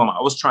attention to him,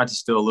 I was trying to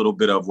steal a little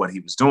bit of what he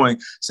was doing.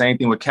 Same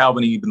thing with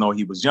Calvin, even though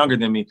he was younger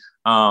than me.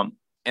 And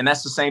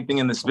that's the same thing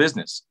in this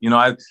business.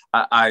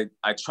 I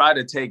try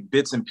to take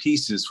bits and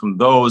pieces from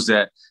those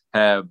that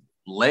have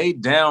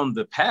laid down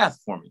the path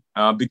for me.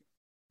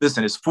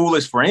 Listen, it's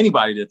foolish for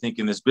anybody to think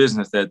in this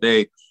business that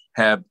they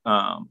have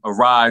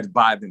arrived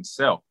by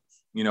themselves.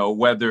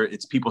 Whether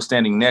it's people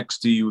standing next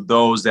to you,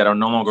 those that are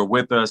no longer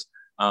with us,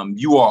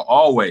 you are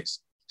always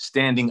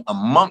standing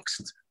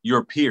amongst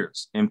your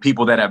peers and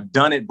people that have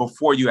done it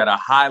before you at a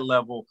high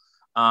level,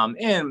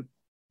 and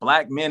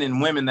Black men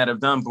and women that have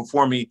done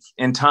before me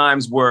in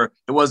times where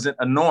it wasn't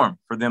a norm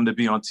for them to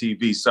be on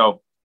TV.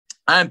 So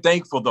I'm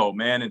thankful though,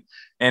 man.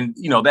 And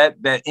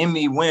that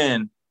Emmy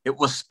win, it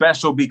was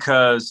special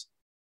because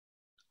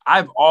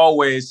I've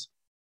always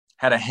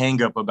had a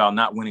hang up about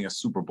not winning a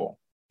Super Bowl.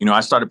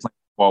 I started playing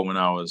football when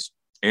I was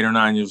 8 or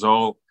 9 years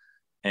old,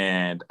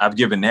 and I've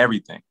given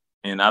everything.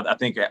 And I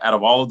think out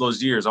of all of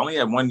those years, I only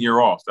had 1 year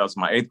off. That was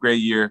my 8th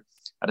grade year.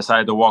 I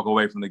decided to walk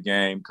away from the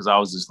game because I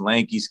was this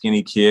lanky,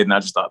 skinny kid. And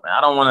I just thought,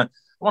 man, I want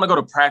to go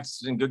to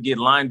practice and go get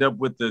lined up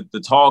with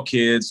the tall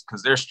kids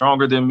because they're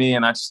stronger than me.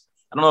 And I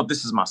don't know if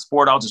this is my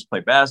sport. I'll just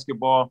play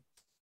basketball.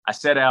 I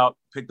set out,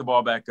 picked the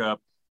ball back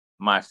up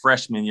my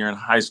freshman year in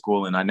high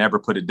school, and I never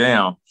put it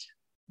down.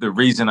 The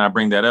reason I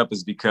bring that up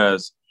is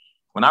because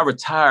when I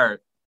retired,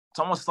 it's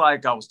almost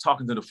like I was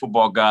talking to the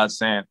football gods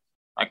saying,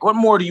 like, what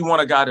more do you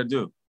want a guy to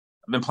do?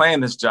 I've been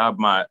playing this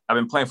job. I've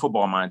been playing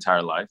football my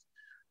entire life.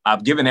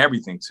 I've given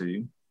everything to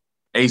you.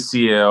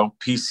 ACL,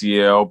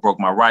 PCL, broke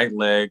my right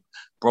leg,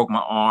 broke my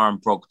arm,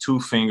 broke 2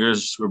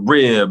 fingers, a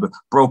rib,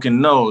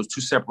 broken nose,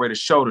 2 separated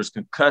shoulders,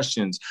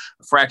 concussions,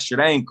 fractured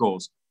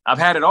ankles. I've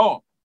had it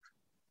all.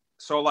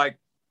 So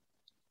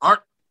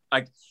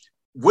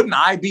wouldn't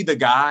I be the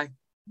guy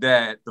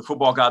that the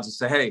football gods would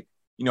say, hey,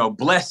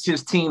 bless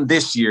his team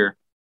this year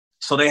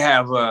so they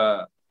have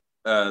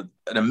an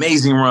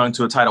amazing run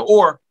to a title,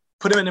 or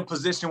put him in a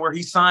position where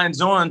he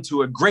signs on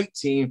to a great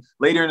team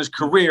later in his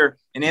career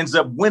and ends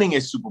up winning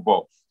a Super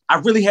Bowl. I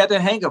really had that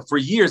hang up for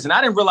years, and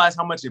I didn't realize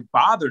how much it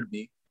bothered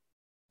me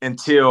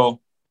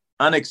until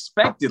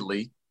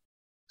unexpectedly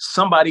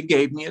somebody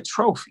gave me a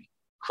trophy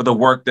for the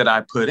work that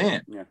I put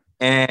in. Yeah.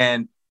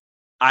 And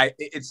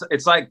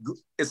it's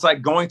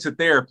like going to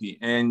therapy,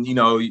 and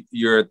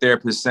your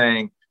therapist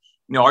saying,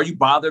 are you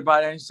bothered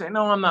by that? And you say,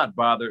 no, I'm not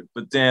bothered.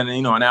 But then,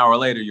 an hour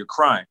later, you're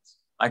crying.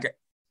 Like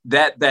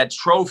that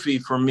trophy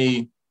for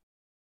me,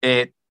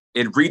 it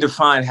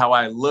redefined how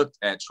I looked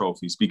at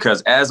trophies,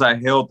 because as I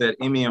held that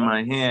Emmy in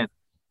my hand,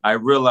 I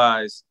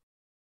realized,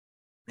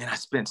 man, I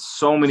spent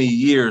so many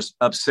years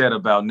upset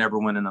about never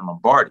winning a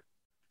Lombardi.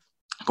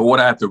 But what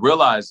I have to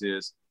realize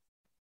is,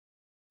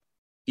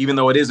 even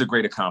though it is a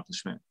great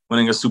accomplishment,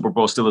 winning a Super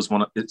Bowl still is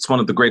one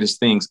of the greatest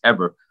things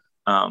ever.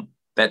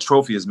 That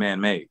trophy is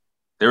man-made.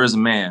 There is a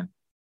man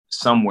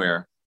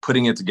somewhere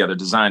putting it together,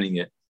 designing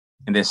it,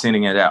 and then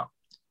sending it out.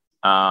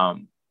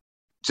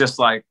 Just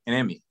like an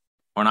Emmy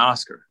or an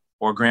Oscar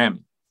or a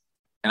Grammy.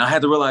 And I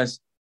had to realize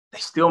they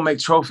still make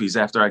trophies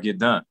after I get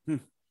done.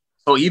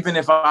 So even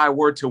if I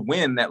were to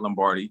win that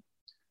Lombardi,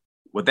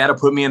 would that have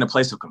put me in a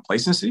place of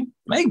complacency?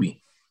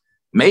 Maybe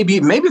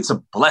it's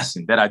a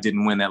blessing that I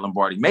didn't win that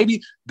Lombardi.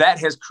 Maybe that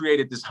has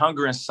created this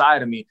hunger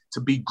inside of me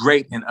to be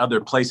great in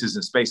other places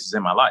and spaces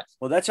in my life.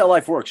 Well, that's how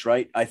life works,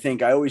 right? I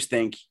always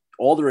think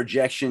all the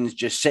rejections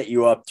just set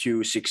you up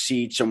to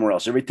succeed somewhere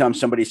else. Every time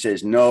somebody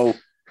says no,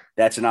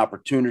 that's an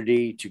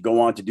opportunity to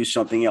go on to do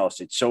something else.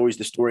 It's always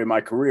the story of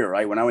my career,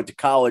 right? When I went to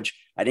college,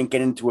 I didn't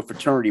get into a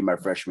fraternity my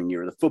freshman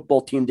year. The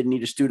football team didn't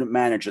need a student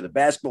manager. The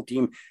basketball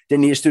team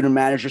didn't need a student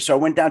manager. So I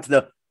went down to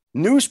the student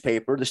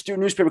newspaper,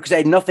 because I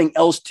had nothing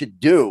else to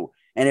do.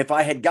 And if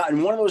I had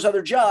gotten one of those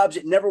other jobs,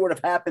 it never would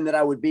have happened that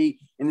I would be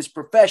in this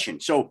profession.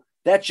 So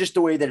that's just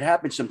the way that it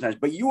happens sometimes.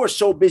 But you are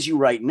so busy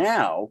right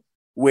now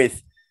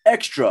with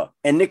Extra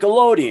and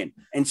Nickelodeon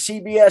and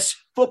CBS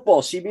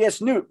football,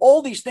 CBS News,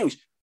 all these things.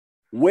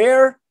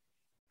 Where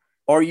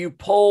are you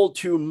pulled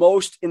to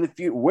most in the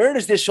future? Where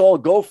does this all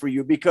go for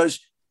you? Because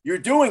you're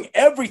doing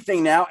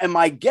everything now. And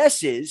my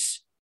guess is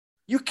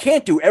you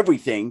can't do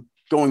everything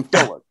going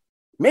forward.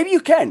 Maybe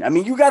you can. I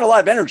mean, you got a lot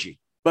of energy,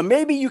 but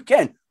maybe you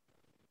can.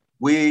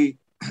 We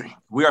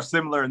are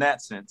similar in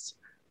that sense.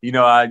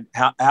 How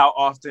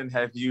often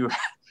have you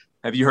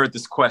heard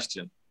this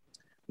question?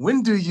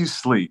 When do you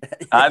sleep?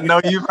 I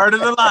know you've heard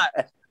it a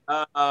lot.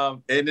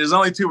 And there's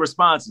only two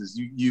responses.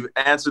 You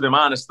answer them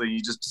honestly. You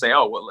just say,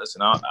 oh, well,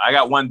 listen, I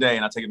got one day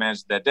and I'll take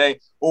advantage of that day,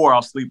 or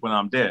I'll sleep when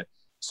I'm dead.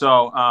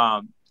 So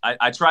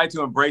I tried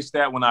to embrace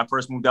that when I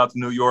first moved out to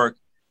New York,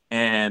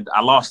 and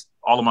I lost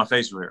all of my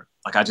facial hair.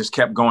 Like, I just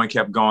kept going.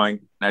 And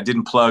I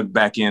didn't plug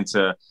back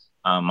into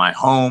my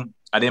home.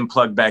 I didn't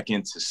plug back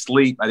into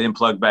sleep. I didn't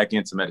plug back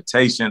into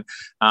meditation.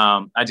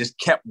 I just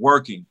kept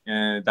working.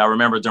 And I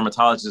remember a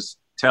dermatologist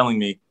telling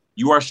me,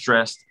 you are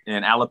stressed,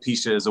 and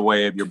alopecia is a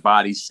way of your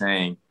body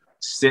saying,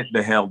 sit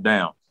the hell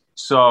down.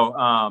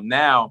 So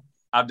now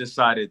I've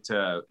decided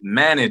to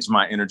manage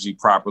my energy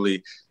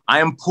properly. I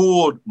am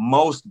pulled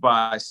most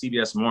by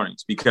CBS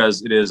Mornings,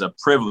 because it is a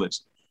privilege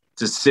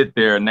to sit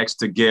there next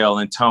to Gail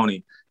and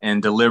Tony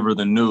and deliver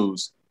the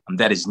news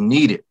that is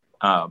needed.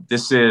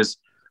 This is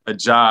a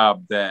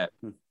job that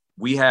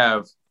we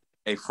have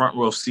a front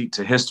row seat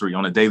to history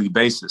on a daily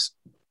basis.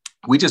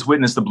 We just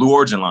witnessed the Blue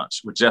Origin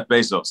launch with Jeff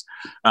Bezos,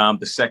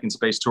 the second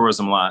space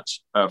tourism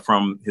launch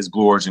from his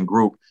Blue Origin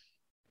group.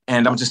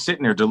 And I'm just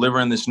sitting there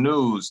delivering this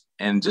news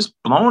and just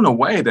blown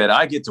away that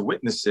I get to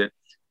witness it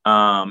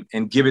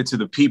and give it to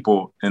the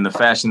people in the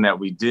fashion that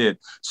we did.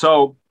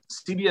 So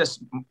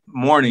CBS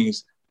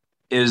Mornings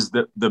is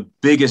the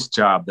biggest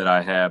job that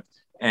I have.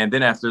 And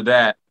then after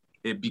that,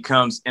 it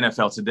becomes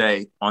NFL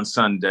Today on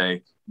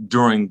Sunday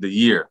during the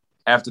year.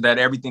 After that,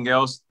 everything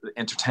else,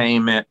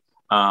 entertainment,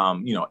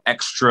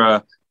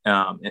 Extra,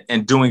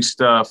 and doing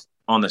stuff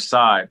on the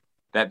side,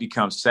 that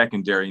becomes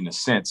secondary in a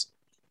sense.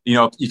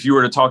 If you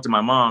were to talk to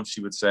my mom,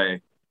 she would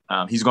say,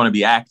 he's going to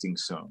be acting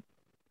soon.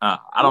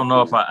 I don't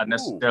know if I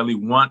necessarily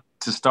want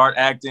to start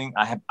acting.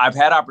 I've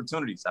had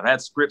opportunities. I've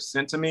had scripts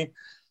sent to me,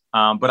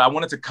 but I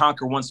wanted to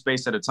conquer one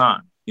space at a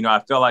time. I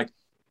felt like,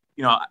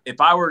 if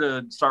I were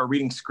to start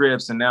reading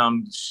scripts and now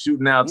I'm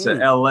shooting out to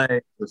LA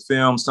to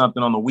film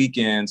something on the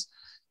weekends,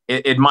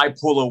 it might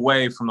pull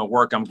away from the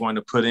work I'm going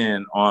to put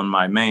in on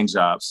my main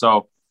job.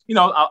 So,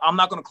 I'm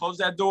not going to close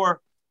that door,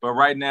 but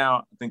right now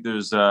I think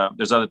there's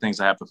other things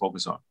I have to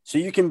focus on. So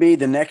you can be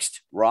the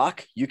next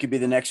Rock, you could be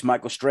the next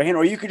Michael Strahan,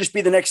 or you could just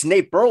be the next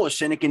Nate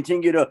Burleson and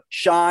continue to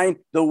shine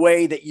the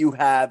way that you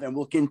have and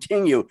will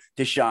continue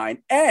to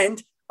shine.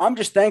 And I'm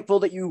just thankful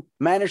that you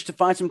managed to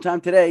find some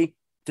time today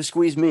to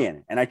squeeze me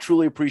in. And I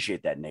truly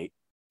appreciate that, Nate.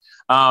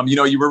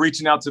 You were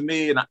reaching out to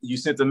me and you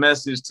sent a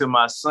message to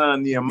my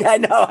son. Yeah, I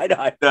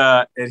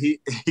know. And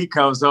he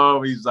comes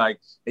home. He's like,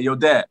 hey, yo,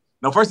 Dad.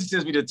 No, first he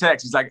sends me the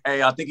text. He's like,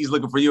 hey, I think he's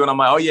looking for you. And I'm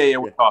like, oh, yeah,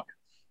 we're talking.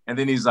 And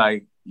then he's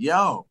like,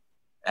 yo,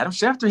 Adam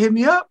Schefter hit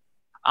me up.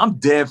 I'm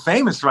dead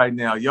famous right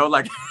now, yo.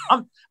 Like,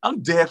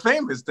 I'm dead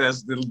famous.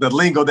 That's the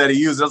lingo that he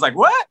uses. I was like,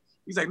 what?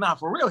 He's like, nah,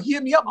 for real. He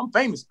hit me up. I'm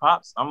famous,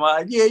 Pops. I'm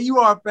like, yeah, you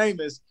are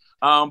famous.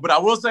 But I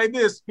will say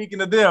this, speaking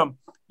of them,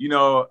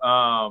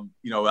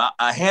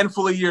 a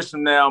handful of years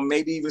from now,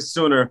 maybe even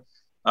sooner,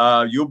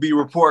 you'll be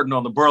reporting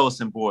on the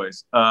Burleson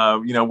boys.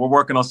 We're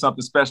working on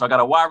something special. I got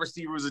a wide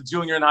receiver who's a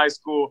junior in high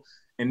school,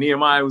 and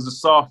Nehemiah was a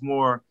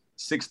sophomore,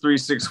 6'3",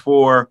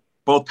 6'4",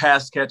 both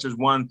pass catchers,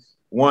 one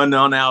one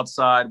on the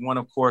outside, one,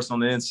 of course, on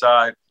the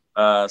inside.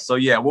 So,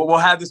 yeah, we'll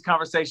have this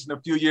conversation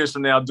a few years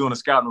from now doing a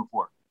scouting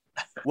report.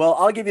 Well,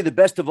 I'll give you the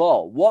best of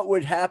all. What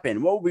would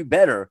happen? What would be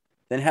better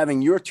than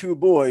having your two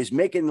boys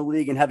making the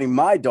league and having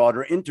my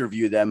daughter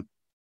interview them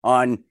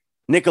on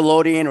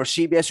Nickelodeon or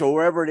CBS or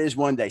wherever it is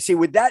one day? See,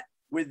 would that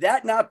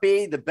not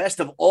be the best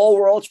of all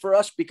worlds for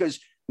us? Because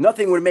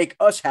nothing would make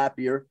us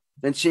happier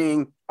than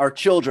seeing our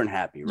children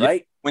happy,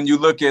 right? Yeah. When you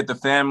look at the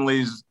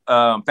families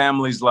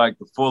like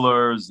the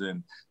Fullers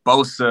and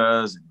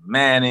Bosa's and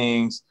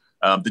Mannings,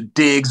 the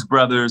Diggs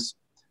brothers,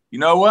 you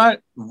know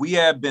what? We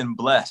have been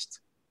blessed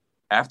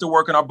after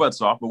working our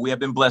butts off, but we have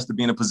been blessed to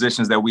be in the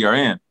positions that we are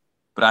in.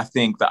 But I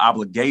think the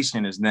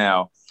obligation is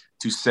now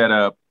to set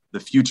up the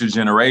future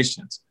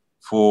generations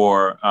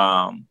for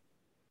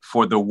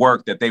the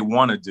work that they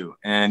want to do.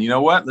 And you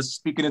know what? Let's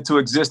speak it into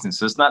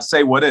existence. Let's not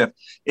say what if.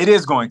 It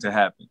is going to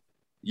happen.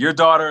 Your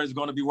daughter is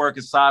going to be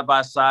working side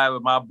by side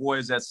with my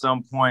boys at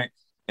some point,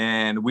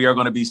 and we are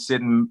going to be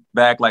sitting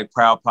back like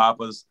proud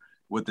papas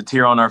with the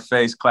tear on our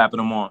face, clapping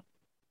them on.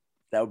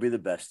 That would be the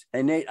best.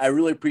 Hey, Nate, I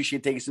really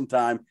appreciate taking some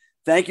time.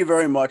 Thank you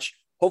very much.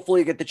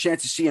 Hopefully you get the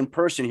chance to see you in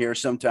person here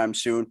sometime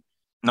soon.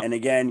 No. And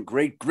again,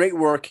 great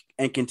work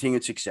and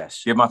continued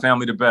success. Give my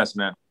family the best,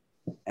 man.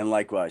 And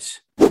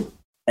likewise.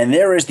 And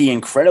there is the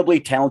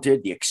incredibly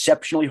talented, the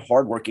exceptionally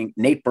hardworking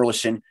Nate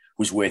Burleson,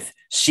 who's with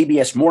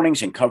CBS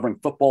Mornings and covering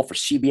football for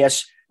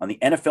CBS on the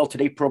NFL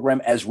Today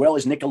program, as well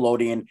as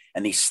Nickelodeon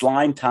and the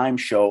Slime Time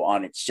show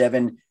on at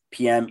 7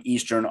 p.m.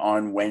 Eastern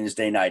on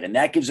Wednesday night. And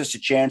that gives us a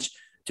chance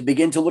to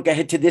begin to look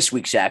ahead to this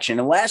week's action.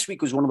 And last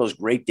week was one of those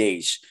great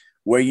days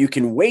where you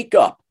can wake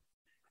up,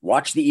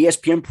 watch the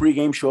ESPN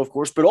pregame show, of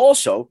course, but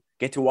also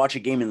get to watch a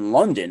game in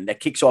London that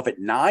kicks off at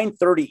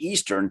 9:30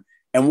 Eastern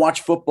and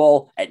watch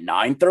football at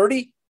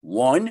 9:30,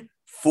 1,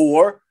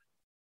 4,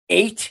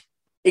 8.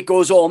 It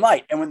goes all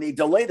night. And when they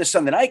delay the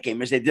Sunday night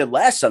game, as they did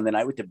last Sunday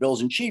night with the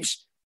Bills and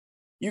Chiefs,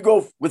 you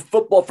go with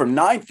football from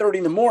 9:30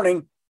 in the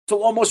morning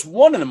till almost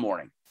 1 in the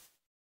morning.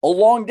 A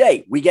long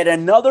day. We get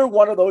another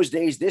one of those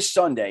days this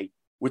Sunday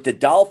with the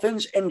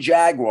Dolphins and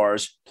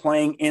Jaguars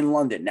playing in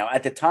London. Now,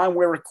 at the time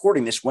we're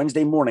recording this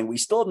Wednesday morning, we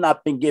still have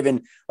not been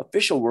given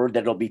official word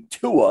that it'll be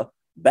Tua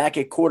back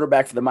at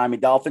quarterback for the Miami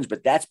Dolphins,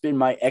 but that's been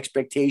my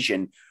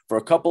expectation for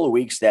a couple of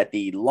weeks, that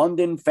the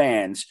London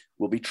fans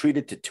will be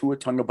treated to Tua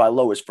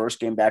Tagovailoa's first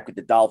game back with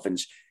the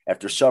Dolphins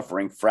after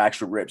suffering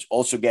fractured ribs.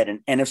 Also get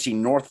an NFC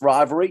North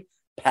rivalry,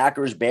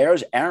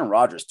 Packers-Bears. Aaron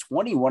Rodgers,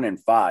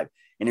 21-5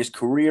 in his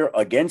career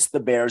against the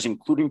Bears,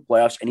 including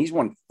playoffs, and he's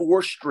won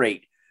 4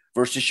 straight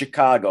versus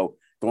Chicago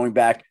going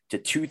back to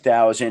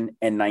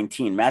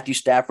 2019. Matthew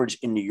Stafford's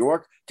in New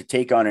York to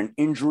take on an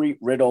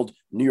injury-riddled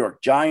New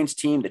York Giants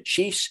team. The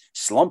Chiefs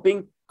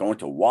slumping, going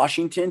to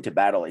Washington to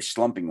battle a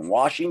slumping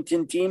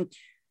Washington team.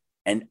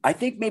 And I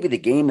think maybe the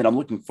game that I'm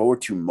looking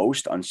forward to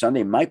most on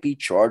Sunday might be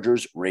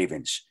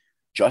Chargers-Ravens.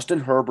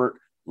 Justin Herbert,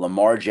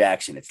 Lamar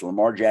Jackson. It's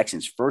Lamar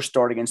Jackson's first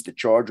start against the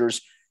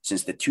Chargers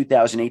since the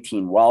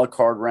 2018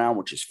 wildcard round,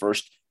 which is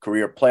first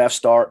career playoff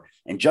start.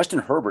 And Justin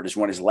Herbert has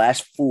won his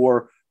last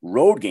 4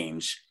 road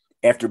games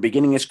after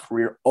beginning his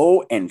career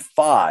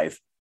 0-5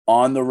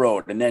 on the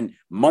road. And then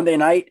Monday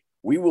night,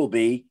 we will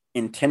be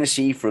in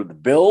Tennessee for the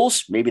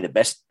Bills, maybe the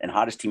best and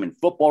hottest team in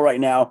football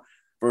right now,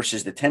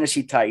 versus the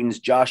Tennessee Titans.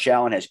 Josh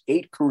Allen has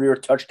 8 career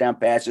touchdown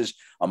passes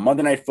on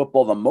Monday Night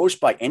Football, the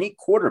most by any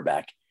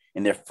quarterback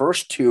in their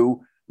first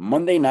 2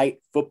 Monday Night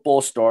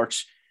Football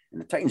starts. And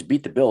the Titans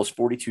beat the Bills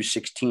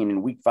 42-16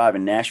 in Week 5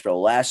 in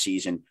Nashville last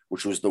season,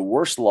 which was the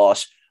worst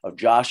loss of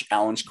Josh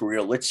Allen's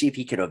career. Let's see if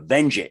he could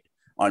avenge it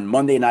on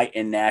Monday night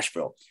in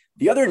Nashville.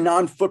 The other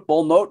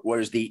non-football note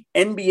was the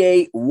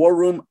NBA War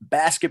Room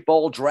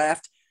basketball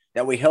draft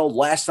that we held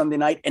last Sunday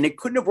night, and it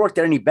couldn't have worked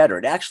out any better.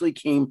 It actually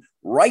came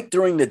right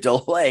during the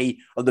delay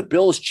of the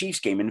Bills-Chiefs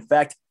game. In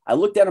fact, I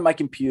looked down at my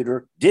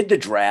computer, did the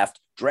draft,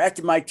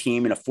 drafted my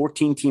team in a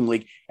 14-team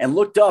league, and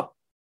looked up,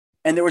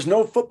 and there was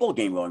no football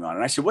game going on.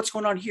 And I said, what's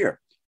going on here?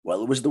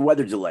 Well, it was the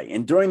weather delay.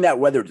 And during that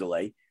weather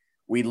delay,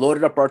 we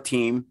loaded up our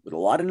team with a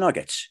lot of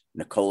nuggets.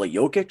 Nikola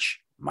Jokic,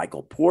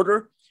 Michael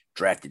Porter,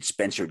 drafted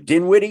Spencer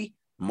Dinwiddie,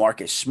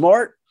 Marcus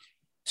Smart,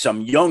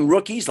 some young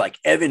rookies like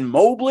Evan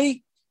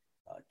Mobley,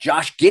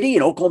 Josh Giddey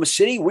in Oklahoma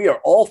City. We are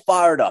all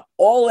fired up,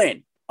 all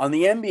in on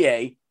the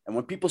NBA. And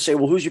when people say,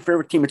 well, who's your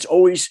favorite team? It's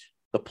always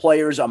the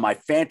players on my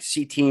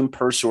fantasy team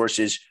per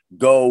sources.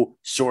 Go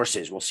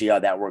sources. We'll see how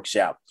that works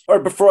out. All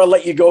right, before I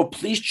let you go,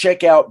 please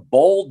check out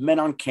Bold Men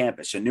on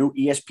Campus, a new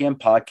ESPN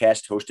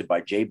podcast hosted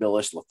by Jay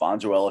Billis,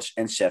 LaFonso Ellis,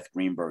 and Seth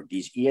Greenberg.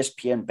 These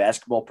ESPN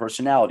basketball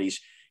personalities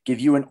give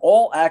you an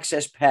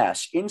all-access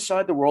pass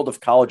inside the world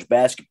of college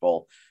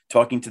basketball,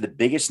 talking to the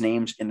biggest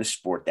names in the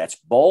sport. That's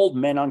Bold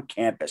Men on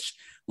Campus.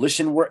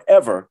 Listen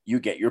wherever you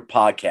get your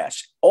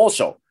podcasts.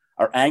 Also,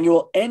 our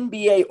annual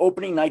NBA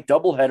opening night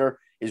doubleheader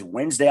is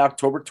Wednesday,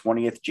 October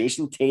 20th.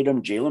 Jason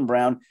Tatum, Jaylen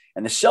Brown,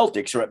 and the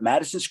Celtics are at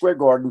Madison Square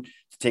Garden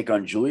to take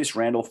on Julius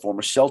Randle,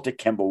 former Celtic,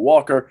 Kemba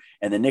Walker,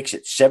 and the Knicks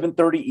at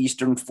 7:30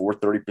 Eastern,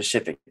 4:30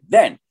 Pacific.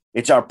 Then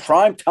it's our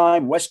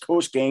primetime West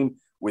Coast game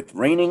with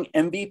reigning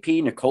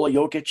MVP Nikola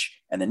Jokic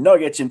and the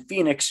Nuggets in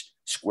Phoenix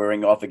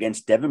squaring off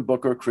against Devin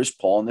Booker, Chris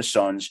Paul, and the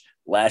Suns,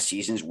 last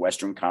season's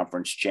Western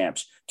Conference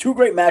champs. Two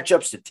great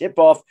matchups to tip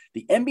off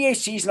the NBA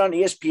season on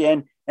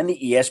ESPN and the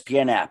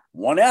ESPN app.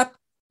 One app,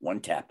 one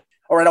tap.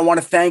 All right, I want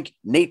to thank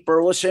Nate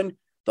Burleson,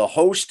 the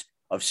host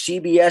of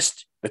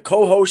CBS, the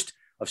co-host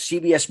of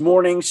CBS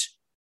Mornings,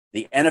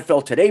 the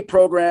NFL Today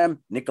program,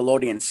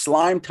 Nickelodeon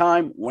Slime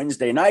Time,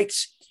 Wednesday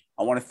nights.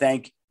 I want to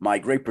thank my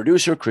great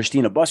producer,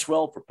 Christina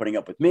Buswell, for putting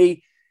up with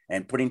me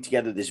and putting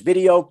together this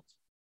video,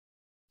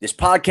 this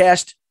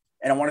podcast.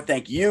 And I want to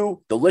thank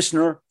you, the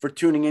listener, for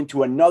tuning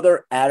into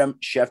another Adam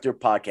Schefter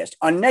podcast.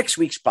 On next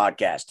week's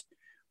podcast,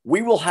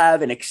 we will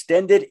have an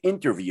extended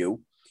interview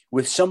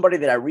with somebody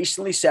that I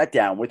recently sat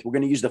down with. We're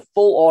going to use the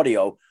full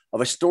audio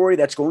of a story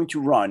that's going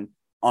to run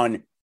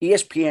on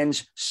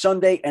ESPN's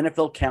Sunday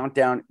NFL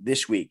Countdown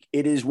this week.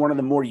 It is one of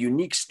the more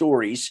unique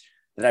stories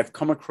that I've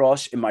come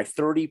across in my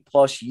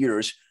 30-plus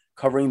years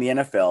covering the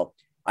NFL.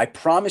 I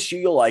promise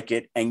you'll like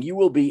it, and you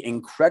will be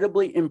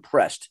incredibly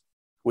impressed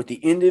with the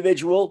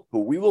individual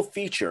who we will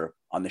feature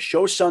on the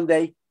show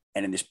Sunday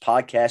and in this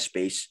podcast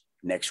space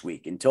next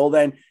week. Until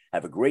then,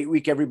 have a great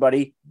week,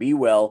 everybody. Be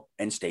well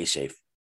and stay safe.